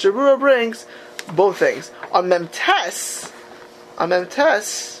 So the Mishabur brings both things. On Memtes,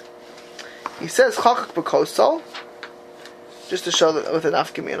 he says Chakak B'Kosol, just to show that with an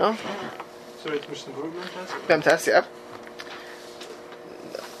afkim, Sorry, it's Mishnah Memtes, yeah.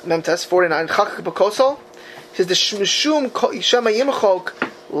 Memtes 49. Chakak B'Kosol. He says the Shmishum Shema Yimchok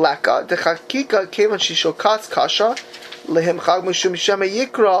Leka the Chakika Kevan Shishokatz Kasha Lehim Chag Mishum Shema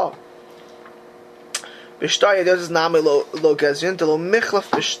Yikra Bishtar Yadot is Name Lo Gezyon Lo Michlaf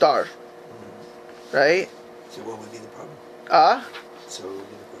Bishtar. Right? So what would be the problem?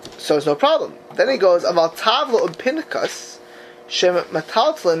 So it's no problem. Then he goes Aval Tavla Upinkas Shem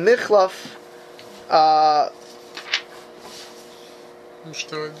Mataltla Michlaf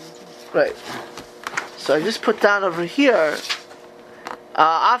right. So I just put down over here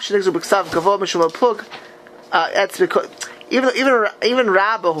that's because even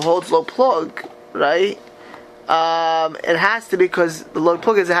Rabba who holds low plug, right? It has to be because the low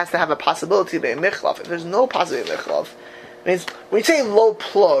plug it has to have a possibility of a michlaf. If there's no possibility of michlaf, it means when you say low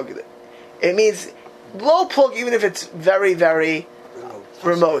plug, it means low plug even if it's very, very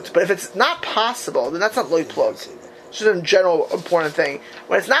remote. But if it's not possible, then that's not low plug. It's just a general important thing.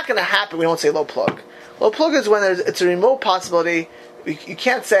 When it's not going to happen, we don't say low plug. Low plug is when it's a remote possibility. You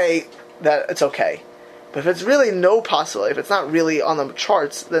can't say that it's okay. But if it's really no possibility, if it's not really on the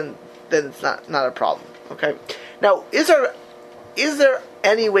charts, then it's not a problem. Okay. Now, is there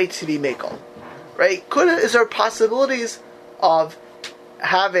any way to be makel? Right? Is there possibilities of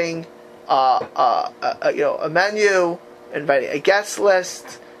having a menu, inviting a guest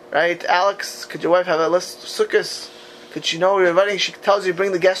list, right? Alex, could your wife have a list of sukkahs? Could she know you're inviting? She tells you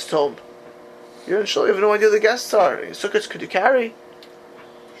bring the guests home. You don't even know what the guests are. Sukkahs, could you carry?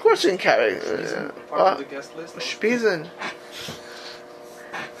 Of course you can carry. Part of the guest list. Spiesen.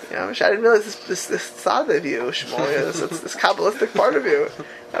 I didn't realize this side of you, Shmuel. This Kabbalistic part of you.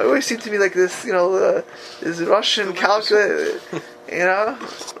 I always seem to be like this, this Russian calculator,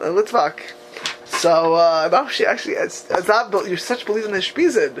 Litvak. So, actually, you're such belief in the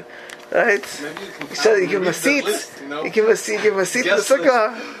Spiesen, right? You said you give him a seat. You give him a seat in the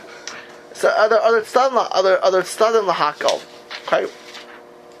sukkah. So other tzadim lahakol. Okay.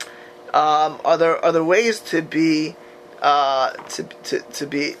 Are there ways to be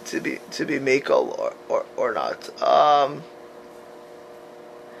makel or not?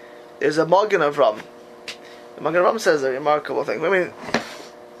 There's a Magen Avram. The Magen Avram says a remarkable thing. The Magen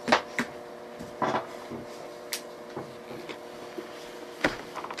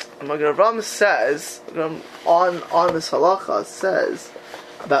Avram says on this halacha says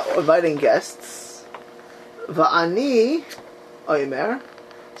about inviting guests. Va'ani oimer.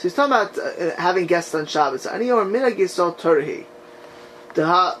 So he's talking about having guests on Shabbos. Ani or minhag yisrael turhi. The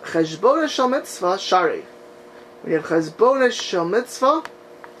cheshbonos shel mitzvah shari. When you have cheshbonos shel mitzvah,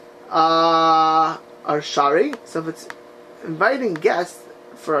 are shari. So if it's inviting guests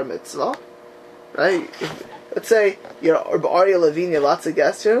for a mitzvah, right? Let's say Arya Levine, you have lots of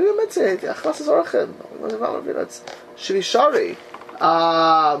guests. You're a mitzvah. Achlas orachim. That should be shari.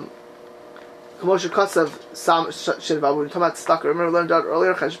 Moshe Kotsav Sam Shilvav. We're talking about stuck. Remember we learned out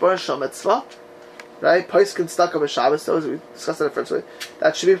earlier Cheshbon Shel Mitzvah, right? Poiskin stuck of a Shabbos. So we discussed that in the first way.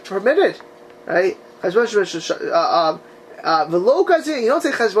 That should be permitted, right? Cheshbon Shel V'lo Gazin. You don't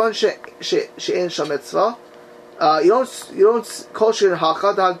say Cheshbon She'en Shel Mitzvah. You don't call She'en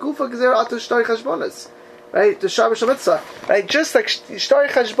Hacha. The Hagufa Gezer Atu Shtari Cheshbonis, right? The Shabbos Shel Mitzvah, right? Just like Shtari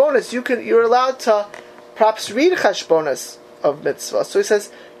Cheshbonis, you're allowed to perhaps read Cheshbonis of mitzvah. So he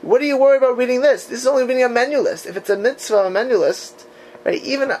says, what do you worry about reading this? This is only reading a menu list. If it's a mitzvah, a menu list, right?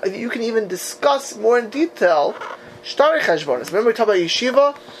 Even you can even discuss more in detail shtari cheshbonos. Remember we talked about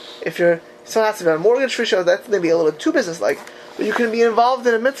yeshiva. If someone has to have a mortgage for sure, that's maybe a little bit too business-like. But you can be involved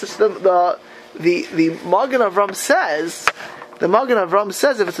in a mitzvah. So the Magen Avram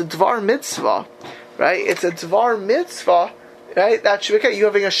says, if it's a dvar mitzvah, right? It's a dvar mitzvah, right? That should be okay. You're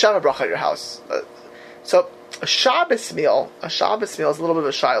having a Sheva bracha at your house. So a Shabbos meal is a little bit of a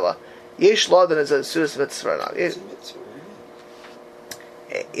shaila. Yesh ladan is a sudas mitzvah or not? Is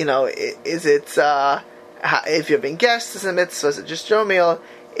it if you're being guests, is a mitzvah? Is it just your meal?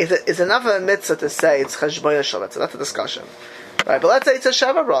 Is enough of a mitzvah to say it's cheshbon shel mitzvah? That's a discussion, right? But let's say it's a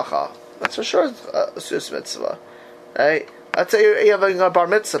Sheva bracha. That's for sure a sudas mitzvah, right? Let's say you're having a bar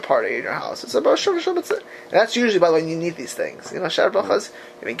mitzvah party in your house. It's a bar mitzvah, and that's usually by the way you need these things. Sheva brachas.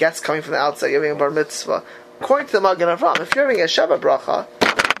 I mean, guests coming from the outside. You're having a bar mitzvah. According to the Magen Avram, if you're having a Sheva bracha,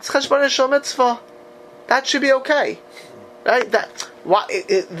 it's cheshbon shel mitzvah. That should be okay, right?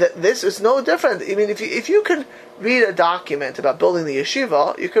 This is no different. I mean, if you can read a document about building the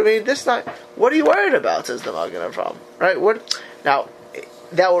yeshiva, you can read this night. What are you worried about? Says the Magen Avram, right? Now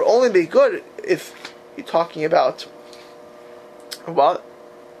that would only be good if you're talking about what?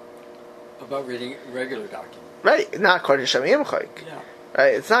 About reading regular documents, right? Not according to Shemay Imchak,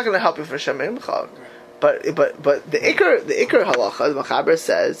 right? It's not going to help you for Shemay Imchak. But the ikar halacha the Machaber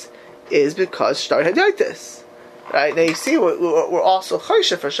says is because shtar hadaitis, right? Now you see we're also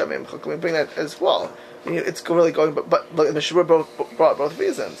chaysha for Shemay Imchak. We bring that as well. It's really going, but look, the Mishnah brought both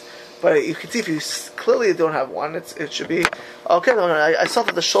reasons. But you can see if you clearly don't have one, it should be okay. I saw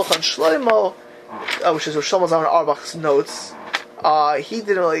that the Shulchan Shlomo, which is Shlomo Zalman Auerbach's notes. He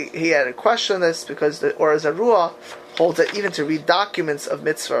had a question on this because the Or Zarua holds that even to read documents of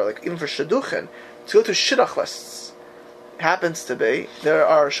mitzvah, like even for shidduchin, to go to shidduch lists, happens to be there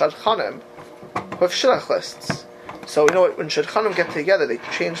are shadchanim who have shidduch lists. So when shadchanim get together, they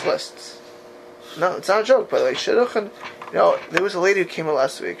change lists. No, it's not a joke, by the way. Shidduchin, there was a lady who came in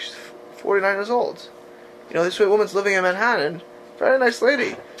last week. She's 49 years old. This woman's living in Manhattan. Very nice lady.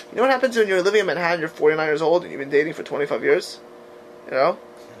 You know what happens when you're living in Manhattan? You're 49 years old and you've been dating for 25 years. You're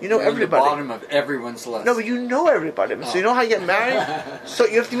everybody. The bottom of everyone's list. No, but you know everybody. So you know how you get married. So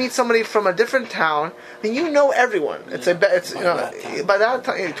you have to meet somebody from a different town. I mean, you know everyone. By that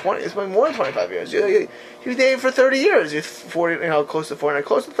time, it's been more than 25 years. You're dating for 30 years. You're 40, close to 49,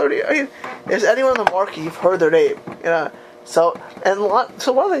 close to 30. I mean, is anyone on the market you've heard their name? So one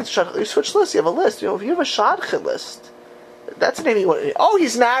of the you switch lists. You have a list. If you have a shadchan list, that's the name you want. Oh,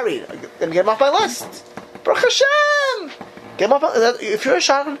 he's married. I'm gonna get him off my list. Baruch Hashem. Get them off. If you're a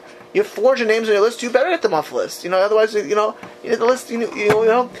shadchan, you have 400 names on your list. You better get them off the list. Otherwise, you need the list.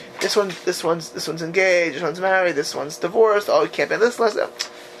 This one's engaged. This one's married. This one's divorced. Oh, you can't be on this list.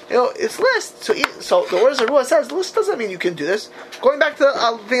 It's list. So the words of Ruah says the list doesn't mean you can do this. Going back to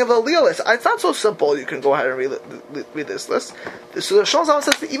the thing of the Leah list, it's not so simple. You can go ahead and read this list. So the Shlomo Zalman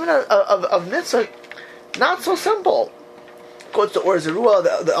says that even of mitzvah, not so simple. Goes to Or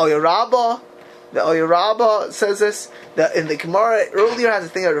Zeruah, the Eliyah Rabbah. The Eliyah Rabbah says this. That in the Gemara earlier has a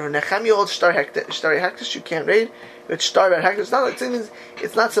thing of Nechemia holds Shtar Hektish. You can't read. It's Shtar Hektish.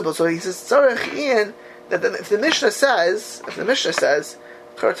 It's not simple. So he says Tzarech Ian that if the Mishnah says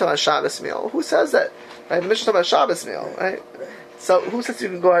Kartan Shabbos meal, who says that? Right? The Mishnah about Shabbos meal, right? So who says you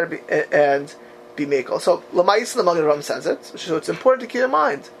can go ahead and be Mekel? So Lamais the Magen Ram says it, so it's important to keep in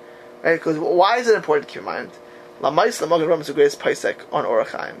mind, right? Because why is it important to keep in mind? Lamais the Magen Ram is the greatest paisek on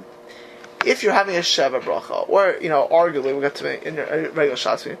Orach Chaim. If you're having a Sheva Bracha, or, arguably, we'll get to it in your regular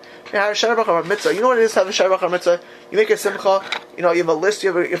Shabbos meeting, you have a Sheva Bracha or Mitzvah. You know what it is to have a Sheva Bracha or Mitzvah? You make a Simcha, you have a list,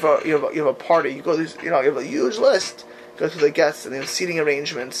 you have a party, you have a huge list, go through the guests, and seating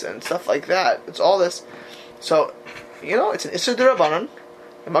arrangements, and stuff like that. It's all this. So, it's an Issur D'Rabbanan,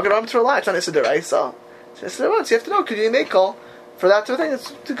 and Magen Ram to rely, it's not Issur D'Oraisa. It's an Issur D'Rabbanan, so you have to know, could you make call for that sort of thing?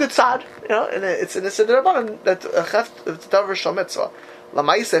 It's a good side, and it's an Issur D'Rabbanan, that's a Cheft, it's a Davar Shal Mitzvah.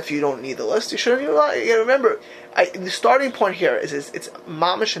 Lamaisa, if you don't need the list, you shouldn't. You gotta remember, the starting point here is it's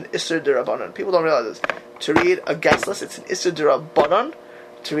mamish and Issur D'Rabbanan. People don't realize this. To read a guest list, it's an Issur D'Rabbanan.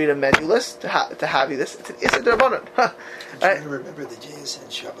 To read a menu list, to have you this, it's an Issur D'Rabbanan. I'm trying to remember the JSN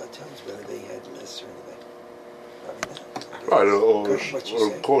Shabbatons, whether they had lists or anything. Right, Or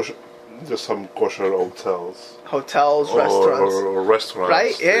kosher, just some kosher hotels. Restaurants. Or restaurants.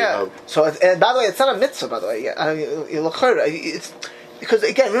 Right? Yeah. So, and by the way, it's not a mitzvah, by the way. You look hard. It's because,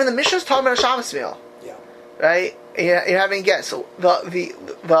 again, remember the Mishnah is talking about a Shabbos meal. Yeah. Right? You're having guests. So, the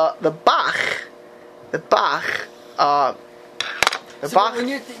Bach, when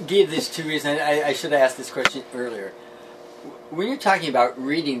you give these two reasons, I should have asked this question earlier. When you're talking about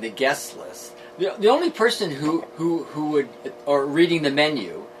reading the guest list, the only person who would, or reading the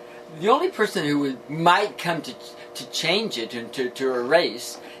menu, the only person who might come to change it and to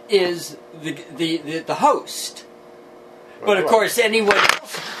erase is the host. But of course, anyone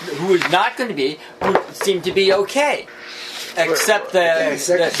else who is not going to be would seem to be okay. Except the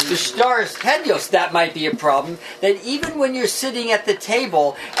stars hedios, that might be a problem. That even when you're sitting at the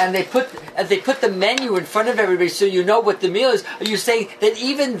table and they put the menu in front of everybody so you know what the meal is, are you saying that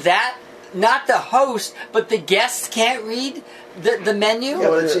even that, not the host, but the guests can't read the menu? Yeah,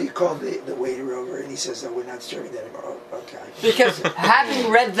 let's say you call the waiter over and he says, "No, we're not serving that anymore." Oh, okay. Because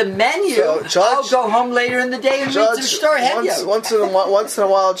having read the menu, I'll go home later in the day and read some star hedios. Once in a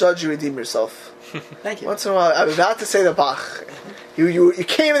while, Judge, you redeem yourself. Thank you. Once in a while, I'm about to say the Bach. You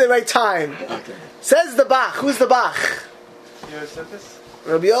came at the right time. Okay. Says the Bach. Who's the Bach? You said this?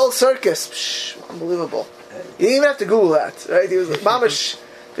 Rabbi Yoel Circus. Psh, unbelievable. You didn't even have to Google that, right? He was like, Mamish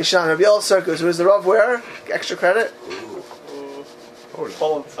Vishan. Rabbi Yoel Circus. Who was the Rav where? Extra credit?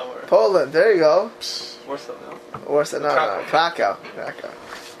 Poland somewhere. Poland. There you go. Warsaw now. Warsaw, no. Krakow.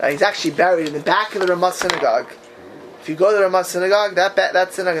 He's actually buried in the back of the Ramah synagogue. If you go to the Ramah synagogue,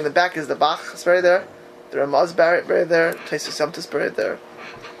 that synagogue in the back is the Bach. It's buried there. The Ramah's buried there. Taisus Yomtis buried there.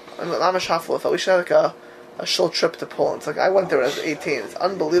 I'm a shafel. We should have a short trip to Poland. It's like I went there when I was 18. It's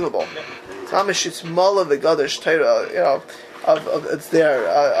unbelievable. It's Amish Mala the Gadish Torah. It's there.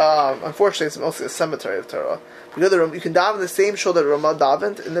 Unfortunately, it's mostly a cemetery of Torah. You can daven the same shul that Ramah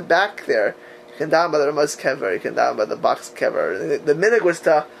davened in the back there. You can daven by the Ramah's kever. You can daven by the Bach's kever. The minhag was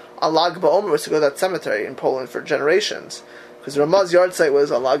on Lag BaOmer was to go to that cemetery in Poland for generations, because Ramah's yard site was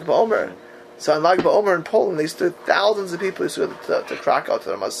on Lag BaOmer. So on Lag BaOmer in Poland, they used to thousands of people used to go to Krakow to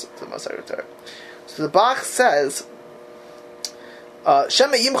the Ramah's secretary. So the Bach says,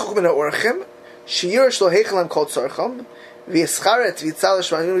 "Shema yimchuk min ha'orchim, sheyirish lo heichelem kol tzorcham, v'yischaret v'yitzal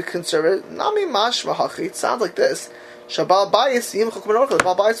shma'im conservative nami mash v'hachi." It sounds like this: Shabal bayis yimchuk min ha'orchim. The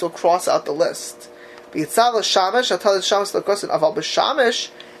Baal bayis will cross out the list. V'yitzal shamish atal shamish l'kosin aval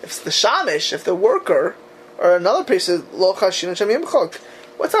b'shamish. If it's the shamish, if the worker or another person lo chashin shem yimchuk,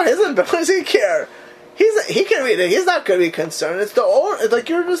 what's on his end? What does he care? He can read it. He's not going to be concerned. It's the owner, like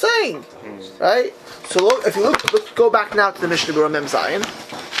you're just saying, right? So look, if you look, go back now to the Mishnah Berurah Mem Zayin.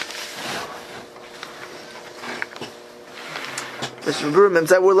 Mishnah Berurah Mem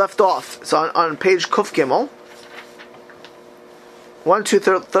Zayin. We're left off. So on page Kuf Gimel, 1, 2,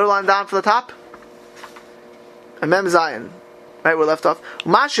 third line down from the top, and Mem Zayin. Right, we're left off.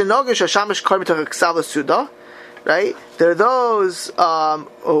 Right, there are those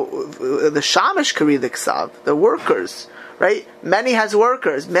the shamish can read the ksav, the workers, right? Many has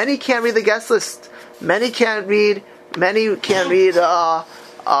workers. Many can't read the guest list. Many can't read anything else.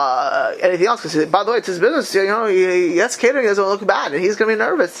 Because, by the way, it's his business. He has catering. He doesn't look bad, and he's going to be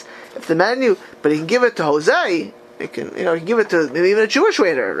nervous if the menu. But he can give it to Jose. He can give it to maybe even a Jewish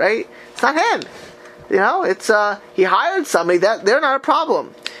waiter, right? It's not him. It's he hired somebody that they're not a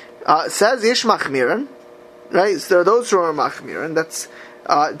problem. It says Yish Machmirin, right? So there are those who are Machmirin. That's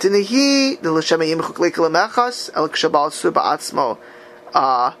Dinihi the L'Shem Yimchuk Lekelemechas El Kshabal Suba Atzmo.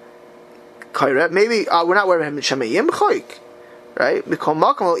 Maybe we're not aware of him Shem Yimchuk, right? Mikol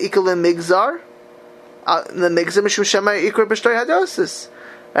Makom Ikalim Migzar. The Migzar Mishum Shem Ikra B'Shtoi Hadosis,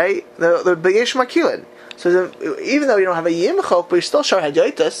 right? The B'Yesh Makilin. So even though you don't have a Yimchuk, but you still Shar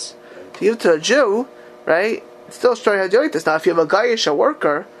Hadoitis. To give it to a Jew, right? It's still Shtar Hadoitis. Now, if you have a Gayish, a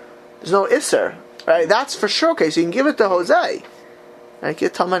worker, there's no Isser, right? That's for sure. Okay, so you can give it to Jose. Right?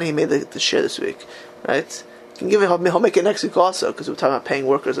 Get tell money he made the share this week, right? You can give it. He'll make it next week also because we're talking about paying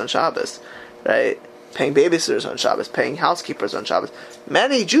workers on Shabbos, right? Paying babysitters on Shabbos, paying housekeepers on Shabbos.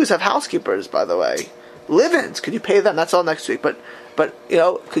 Many Jews have housekeepers, by the way. Live-ins. Could you pay them? That's all next week. But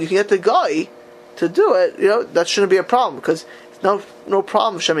could you can get the guy to do it? That shouldn't be a problem because. No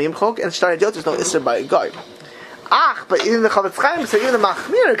problem. Shema Yimchok and Shtar Hadoitis is no Isser by a guy. But even the Chavetz Chaim, so even the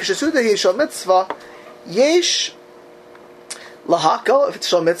Machmir, K'shesuda Yishal Mitzvah, Yesh Lahakal. If it's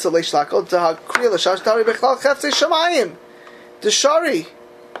Shal Mitzvah, Leish Lahakal, Tahakri L'Shash Dari Bechlal Cheftzei Shemayim, Deshari,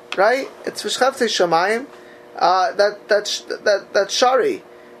 right? It's Cheftzei Shemayim. That's Shari.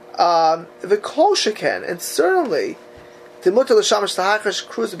 V'Kol Sheken, and certainly the Mutter L'Shamash Tahachash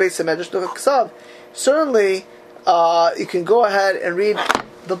Kruz Beis Hamedrash Nuchak Ksav. Certainly. You can go ahead and read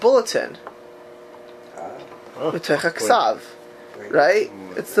the bulletin. Mitoich HaKsav, right?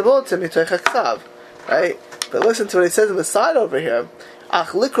 It's the bulletin Mitoich HaKsav, right? But listen to what he says on the side over here.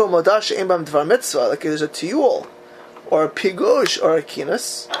 Ach likro modash ein bam dvar mitzvah, like there's a tiyul, or a pigush, or a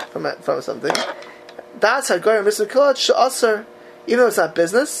kinus from something. That's how Goyim Mitzvah Kilat Sh'asar, even though it's not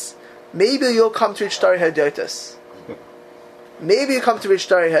business. Maybe you'll come to reach Shtar Hadoitis. Maybe you come to reach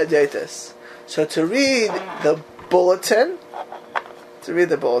Shtar Hadoitis. So to read the bulletin,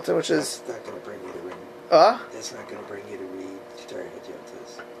 which is that's not going to bring you to read. That's not going to bring you to read Shtar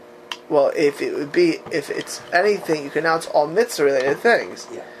Hadoitis. Well, if it's anything, you can announce all mitzvah related things.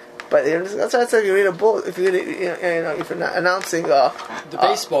 Yeah. But that's why I said you read a bullet. If you're not announcing the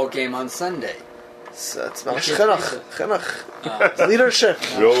baseball game on Sunday. So it's chinuch, leadership.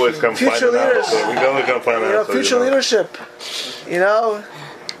 We always come future leaders. We always come find out. Future leadership.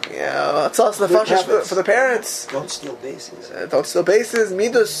 It's also the function for the parents. Don't steal bases. Don't steal bases.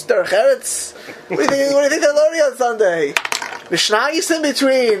 Midus dercheretz. What do you think they're learning on Sunday? Mishnayos in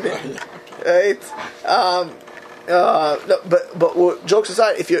between, right? But jokes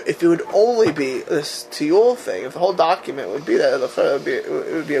aside, if it would only be this tiyul thing, if the whole document would be that, it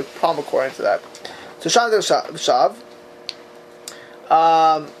would be a problem according to that. So Shav.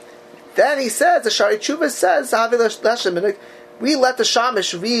 Then he says, the Shari Tshuva says, we let the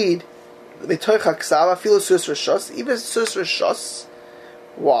Shamish read Mitoich HaKsav, Afilu Sus Rishos, even Sus Rishos.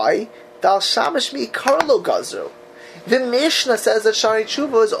 Why? Dal Shamish mi Karlo Gazru. The Mishnah says that Shari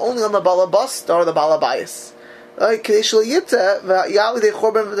Tshuva is only on the Balabasta or the Balabayas.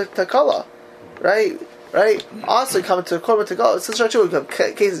 Right? Right? Also, coming to the Korban Takala, it says Shari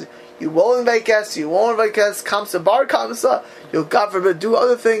Tshuva, cases you will invite guests, you won't invite guests, Kamsa Bar Kamsa, you'll God forbid do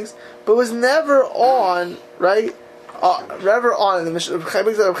other things, but it was never on, right? Never on in the Mishnah. Chaim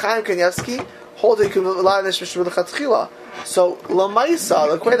Kanievsky holding you can rely on this Mishnah with the Chatchila. So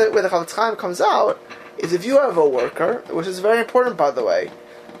Lamaisa, the way that the Chavetz Chaim comes out is if you have a worker, which is very important by the way,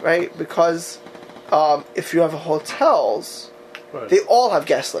 right? Because if you have hotels, right, they all have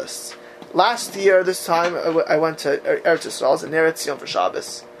guest lists. Last year, this time I went to Eretz Yisrael in Eretz Yom for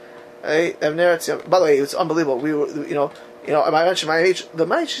Shabbos. Right? By the way, it was unbelievable. We were, I mentioned my age. The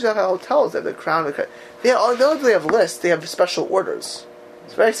Ma'ayish have hotels. They have the Crown. They have lists. They have special orders.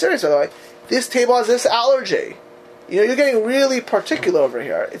 It's very serious, by the way. This table has this allergy. You're getting really particular over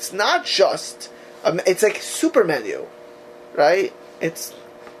here. It's not just. It's like super menu, right? It's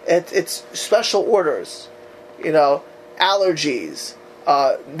special orders. Allergies.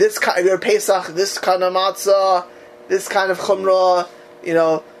 This kind of Pesach. This kind of matzah. This kind of chumrah.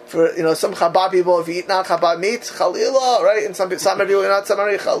 For some Chabad people, if you eat not Chabad meat, Chalila, right? And some people you're not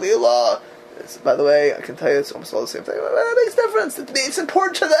Samari Chalila. By the way, I can tell you it's almost all the same thing. It makes a difference. It's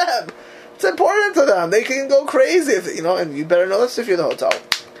important to them. It's important to them. They can go crazy and you better know this if you're the hotel,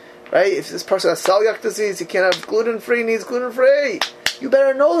 right? If this person has celiac disease, he can't have gluten-free, needs gluten-free. You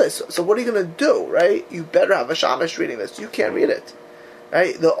better know this. So what are you going to do, right? You better have a shamish reading this. You can't read it,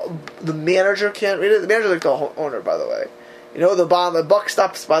 right? The manager can't read it. The manager is like the owner, by the way. the buck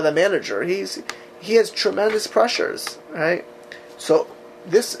stops by the manager. He has tremendous pressures, right? So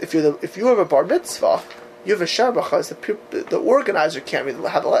this, if you have a bar mitzvah, you have a sharbacha. The organizer can't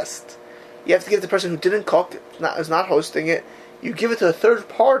have a list. You have to give the person who didn't cook, is not hosting it. You give it to a third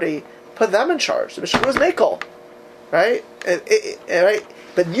party, put them in charge. The Mishnah was mekel, right? Right?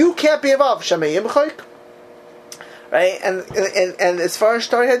 But you can't be involved. Shemei yimchayk, right? And as far as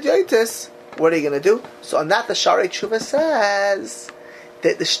Shtari Hadyotis, what are you going to do? So on that, the Shari Tshuva says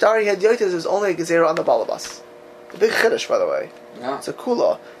that the Shtari Hadyotis is only a gezerah on the balabas. A big chiddush, by the way. Yeah. It's a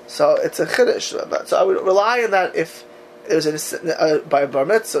kula. So it's a chiddush. So I would rely on that if it was by a bar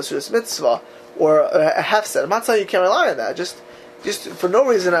mitzvah, sudas mitzvah, or a hefset. I'm not saying you can't rely on that. Just for no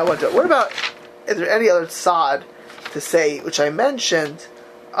reason I want to. What about, is there any other tzad to say, which I mentioned,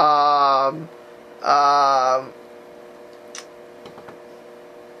 in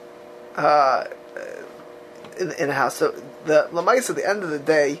a house? So the lamais at the end of the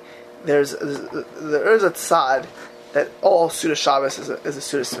day, there is a tzad that all Suda Shabbos is a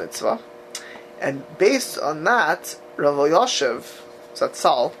Suda mitzvah, and based on that, Rav Yoshev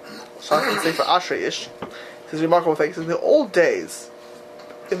Zatzal, Shachan Sefer Ashrayish, says a remarkable thing. He says, in the old days,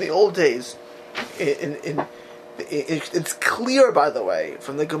 it's clear, by the way,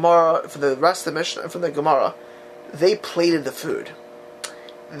 from the Gemara, from the rest of the Mishnah, and from the Gemara, they plated the food.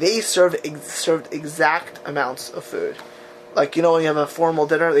 They served exact amounts of food. Like, when you have a formal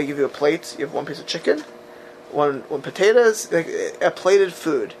dinner, they give you a plate. You have one piece of chicken, one potatoes, a plated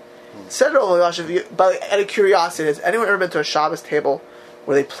food. Said Rav Yoshev, out of curiosity, has anyone ever been to a Shabbos table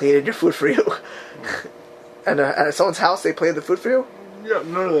where they plated your food for you? And at someone's house, they plated the food for you? Yeah,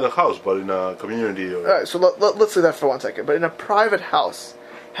 not in a house, but in a community. Or... Alright, so let's do that for 1 second. But in a private house,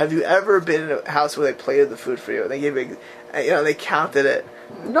 have you ever been in a house where they plated the food for you? And they gave you, they counted it.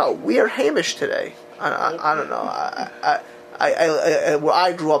 No, we are Hamish today. I don't know. Where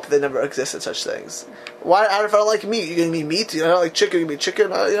I grew up, there never existed such things. Why? If I don't like meat, you're gonna be meat. I don't like chicken, you're gonna be chicken.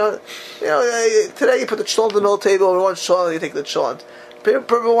 Today you put the cholent on the middle table. Everyone wants cholent, you take the cholent.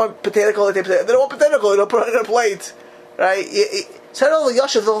 People want potato col, they take potato. They don't want potato col, they don't put it on a plate, right? Said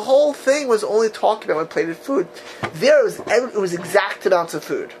Yoshev, the whole thing was only talking about plated food. There it was exact amounts of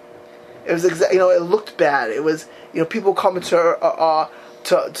food. It was exact. It looked bad. It was people coming to a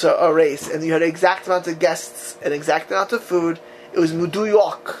race, and you had an exact amount of guests, an exact amount of food. It was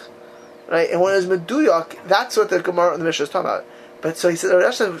muduyok, right? And when it was muduyok, that's what the Gemara and the Mishnah is talking about. But so he said,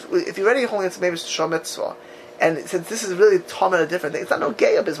 if you're ready holding it, maybe it's Shom Mitzvah. And since this is really talking about a different thing, it's not no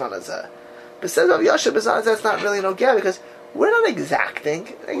gay of Bizman Hazeh. But says of Yoshev Bizman Hazeh, it's not really no gay because we're not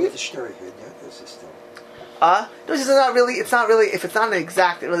exacting. The story here, this is still. No, it's not really. It's not really. If it's not an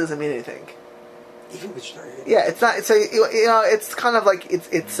exact, it really doesn't mean anything. Even with story. Yeah, it's not. It's it's kind of like it's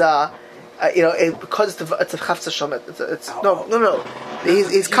because it's a chafza shomet. No.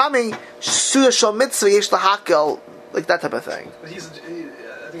 He's coming suda shom mitzvah yesh lahakel, like that type of thing. But I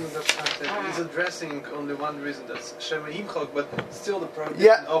think that's he's addressing only one reason, that's Shemei Yimchok, but still the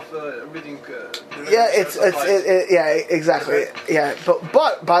prohibition of reading. Exactly. Yeah,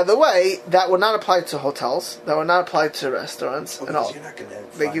 but by the way, that would not apply to hotels. That would not apply to restaurants and all. You're not going to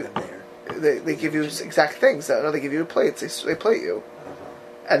find them there. They give you exact things. They give you plates. They plate you,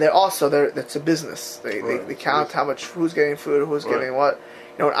 and they're also That's a business. They count how much, who's getting food, who's getting what.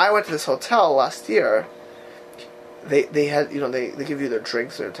 When I went to this hotel last year, they had they give you their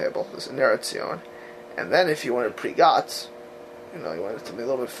drinks at their table. This is Ner Etzion, and then if you wanted pre-got, you wanted something a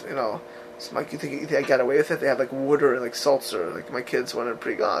little bit So like you think I got away with it? They have like water and like seltzer. Like my kids wanted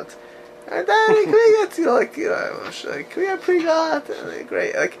pre-got, and then can we get can we have pre-got? And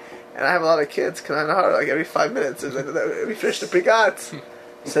great, and I have a lot of kids. Can I know like every 5 minutes we finish the pre-got.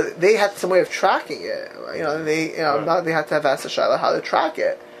 So they had some way of tracking it. Now they have to have asked the Shaila how to track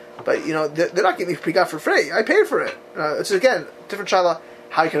it. But they're not giving me pre-got for free. I paid for it. It's again different Shaila.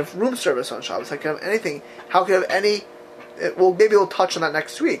 How you can have room service on Shabbos? How you can have anything? How can you have any? Well, maybe we'll touch on that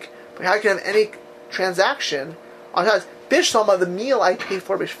next week. But how can you have any transaction on Shabbos? Bishlama, the meal I paid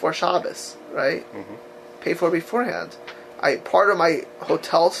for before Shabbos, right? Mm-hmm. Paid for beforehand. Part of my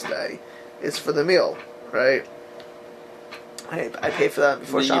hotel stay is for the meal, right? I pay for that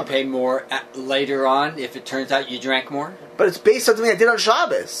before Shabbos. You pay more later on if it turns out you drank more? But it's based on something I did on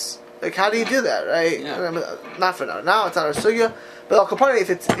Shabbos. Like, how do you do that, right? Yeah. Not for now. Now it's not a sugya. But I'll complain if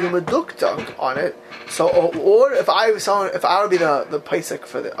it's medukduk on it. So, or if I would be the paisik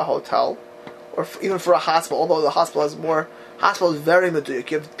for a hotel, or even for a hospital. Although the hospital is very meduk.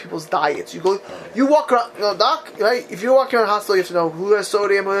 You have people's diets. You walk around, doc, right? If you're walking around a hospital, you have to know who has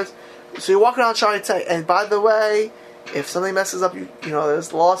sodium, who has. So you walk around Shari Tzai, and by the way, If something messes up,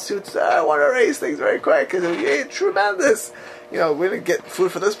 there's lawsuits. I want to erase things very quick because tremendous. We're gonna get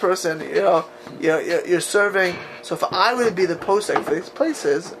food for this person. You're serving. So if I would be the posek for these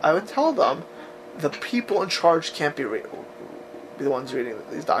places, I would tell them the people in charge can't be the ones reading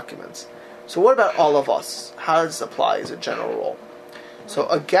these documents. So what about all of us? How does this apply as a general rule? So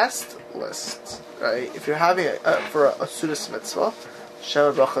a guest list, right? If you're having for a Sudas mitzvah,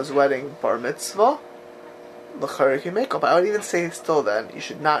 Sheva Bracha's wedding, bar mitzvah, l'chayr you can make up. I would even say still then you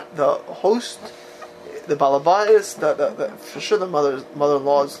should not. The host, the balabayas, for sure the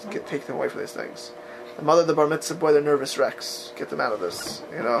mother-in-laws take them away from these things. The mother, the bar mitzvah boy, they're nervous wrecks. Get them out of this.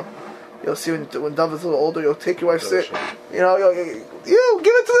 You'll see when David's a little older, you'll take your wife's you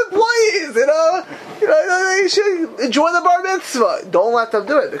give it to the employees, you should enjoy the bar mitzvah. Don't let them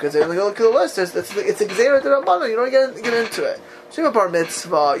do it, because they're going to look at the list. It's a gzeira d'Rabbanan, you don't get into it. So you have a bar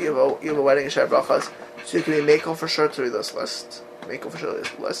mitzvah, you have a wedding in Sheva Brachas, so you can be mekel for sure to read this list. Mekel for sure to read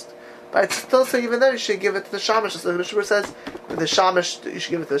this list. But I'd still say even then you should give it to the shamash. As the Mishnah says, with the shamash, you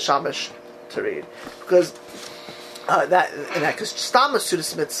should give it to the shamash to read. Because because stam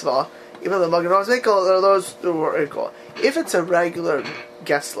Sudas mitzvah, even though the Magen Avraham is mekel, there are those who are equal. If it's a regular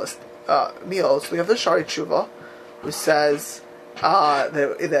guest list meal, so we have the Shari Tshuva, who says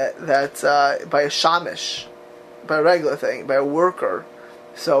that by a shamish, by a regular thing, by a worker.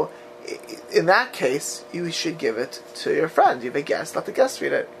 So in that case, you should give it to your friend. You have a guest, let the guest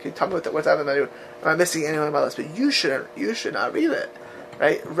read it. Can you tell me what's on the menu? Am I missing anyone on my list? But you should not read it,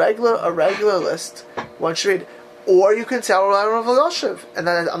 right? A regular list, one should read. Or you can say, Rav Elyashiv, and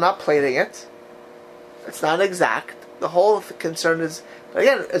then I'm not plating it. It's not exact. The whole concern is, but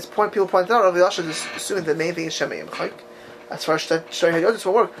again, as people pointed out, Rav Elyashiv is assuming the main thing is Shema Yimchak. As far as Shari Hadyotis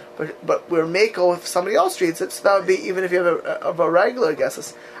will work, but we're mekel if somebody else reads it, so that would be even if you have a regular guest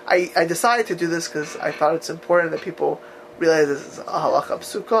list. I decided to do this because I thought it's important that people realize this is a halacha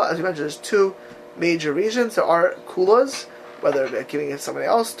psuka. As you mentioned, there's two major reasons. There are kulas, whether they're giving it to somebody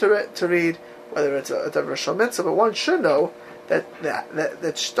else to read, whether it's a davar shel mitzvah, but one should know that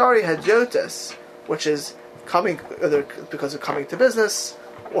Shari Hadyotis, which is coming either because of coming to business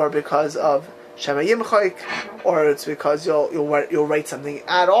or because of Shema Yimchak, or it's because you'll write something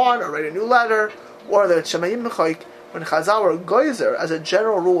add on or write a new letter, or that Shema Yimchak, when Chazal or Geyser, as a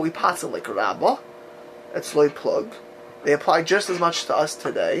general rule, we pass it like a rabbah. It's loy plug. They apply just as much to us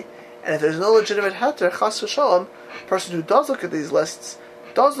today. And if there's no legitimate heter, chas v'shalom, a person who does look at these lists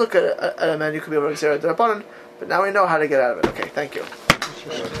does look at a menu, could be a gzeira d'Rabbanan, but now we know how to get out of it. Okay, thank you.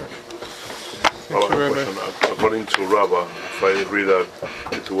 According to Rabbah, if I read a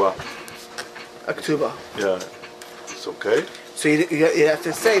Aktuba. Yeah, it's okay. So you have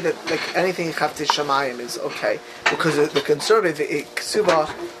to say that anything Chavtei Shamayim is okay, because the conservative Ksuba.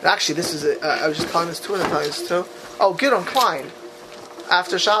 Actually, this is I was just telling this too, and I'm telling this too. Oh, Gidon Klein,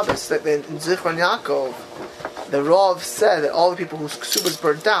 after Shabbos, that in Zichron Yaakov, the Rav said that all the people whose Ksuba is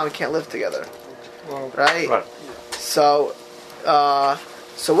burned down can't live together. Wow. Right. So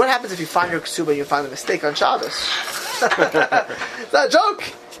what happens if you find your Ksuba and you find a mistake on Shabbos? It's not a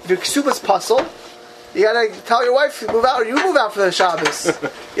joke. If your Ksuba's puzzle, you gotta tell your wife to move out, or you move out for the Shabbos.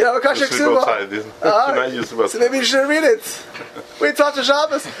 You know, a kasher Ksuba. So maybe you should read it. Wait till after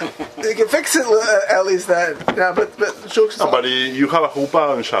Shabbos. You can fix it at least then. Yeah, but jokes aside. But you have a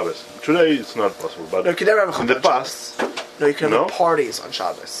chuppah on Shabbos. Today it's not possible. But no, you can never have a chuppah in the past. No, you can have parties on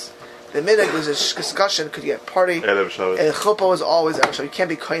Shabbos. The minhag was a discussion: could you get a party? Erev Shabbos. And chuppah was always Erev Shabbos. You can't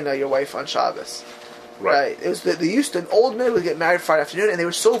be kaina your wife on Shabbos. Right. It was an old men would get married Friday afternoon, and they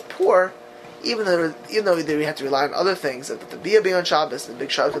were so poor, even though they had to rely on other things, that the bia be on Shabbos, the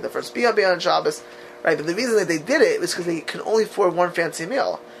big Shabbos, the first bia be on Shabbos, right? But the reason that they did it was because they could only afford one fancy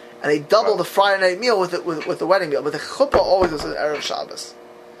meal, and they doubled the Friday night meal with the wedding meal. But the chuppah always was an Erev Shabbos.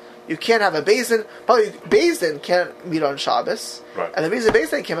 You can't have a Beis Din can't meet on Shabbos, right? And the reason Beis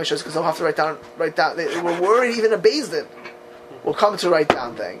Din can't meet on Shabbos is because they'll have to write down. They were worried even a Beis Din will come to write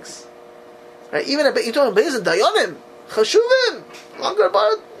down things. Right? Even you're talking Beis Din, Dayanim, Chashuvim, longer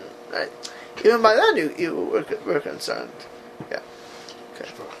about right? Even by then, you were concerned. Yeah. Okay.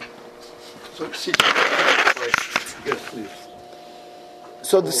 So, yes, please.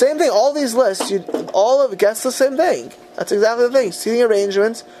 So the same thing. All these lists, all of guess the same thing. That's exactly the thing. Seating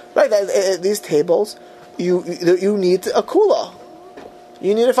arrangements, right? These tables, you need a kula.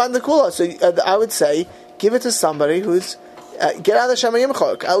 You need to find the kula. So I would say, give it to somebody who's get out of the Shema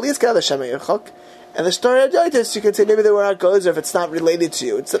Yimchak. At least get out of the Shema Yimchak. And the story of Yaitis, you can say maybe they were not goes, or if it's not related to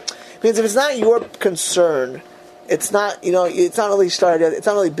you. Because if it's not your concern, it's not it's not really it's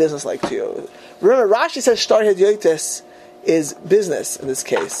not really business like to you. Remember, Rashi says Shtar Yaitis is business in this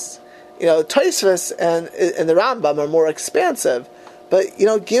case. Tosfos and the Rambam are more expansive, but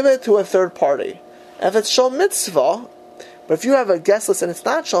give it to a third party. And if it's shal mitzvah, but if you have a guest list and it's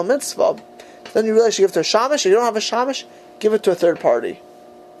not shal mitzvah, then you really should give it to a shamash. If you don't have a shamash, give it to a third party.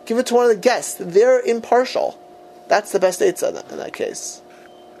 Give it to one of the guests. They're impartial. That's the best eitzah in that case.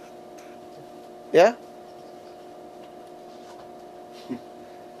 Yeah? You're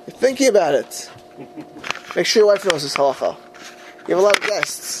thinking about it. Make sure your wife knows this halacha. You have a lot of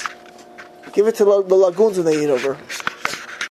guests. Give it to the lagoons when they eat over.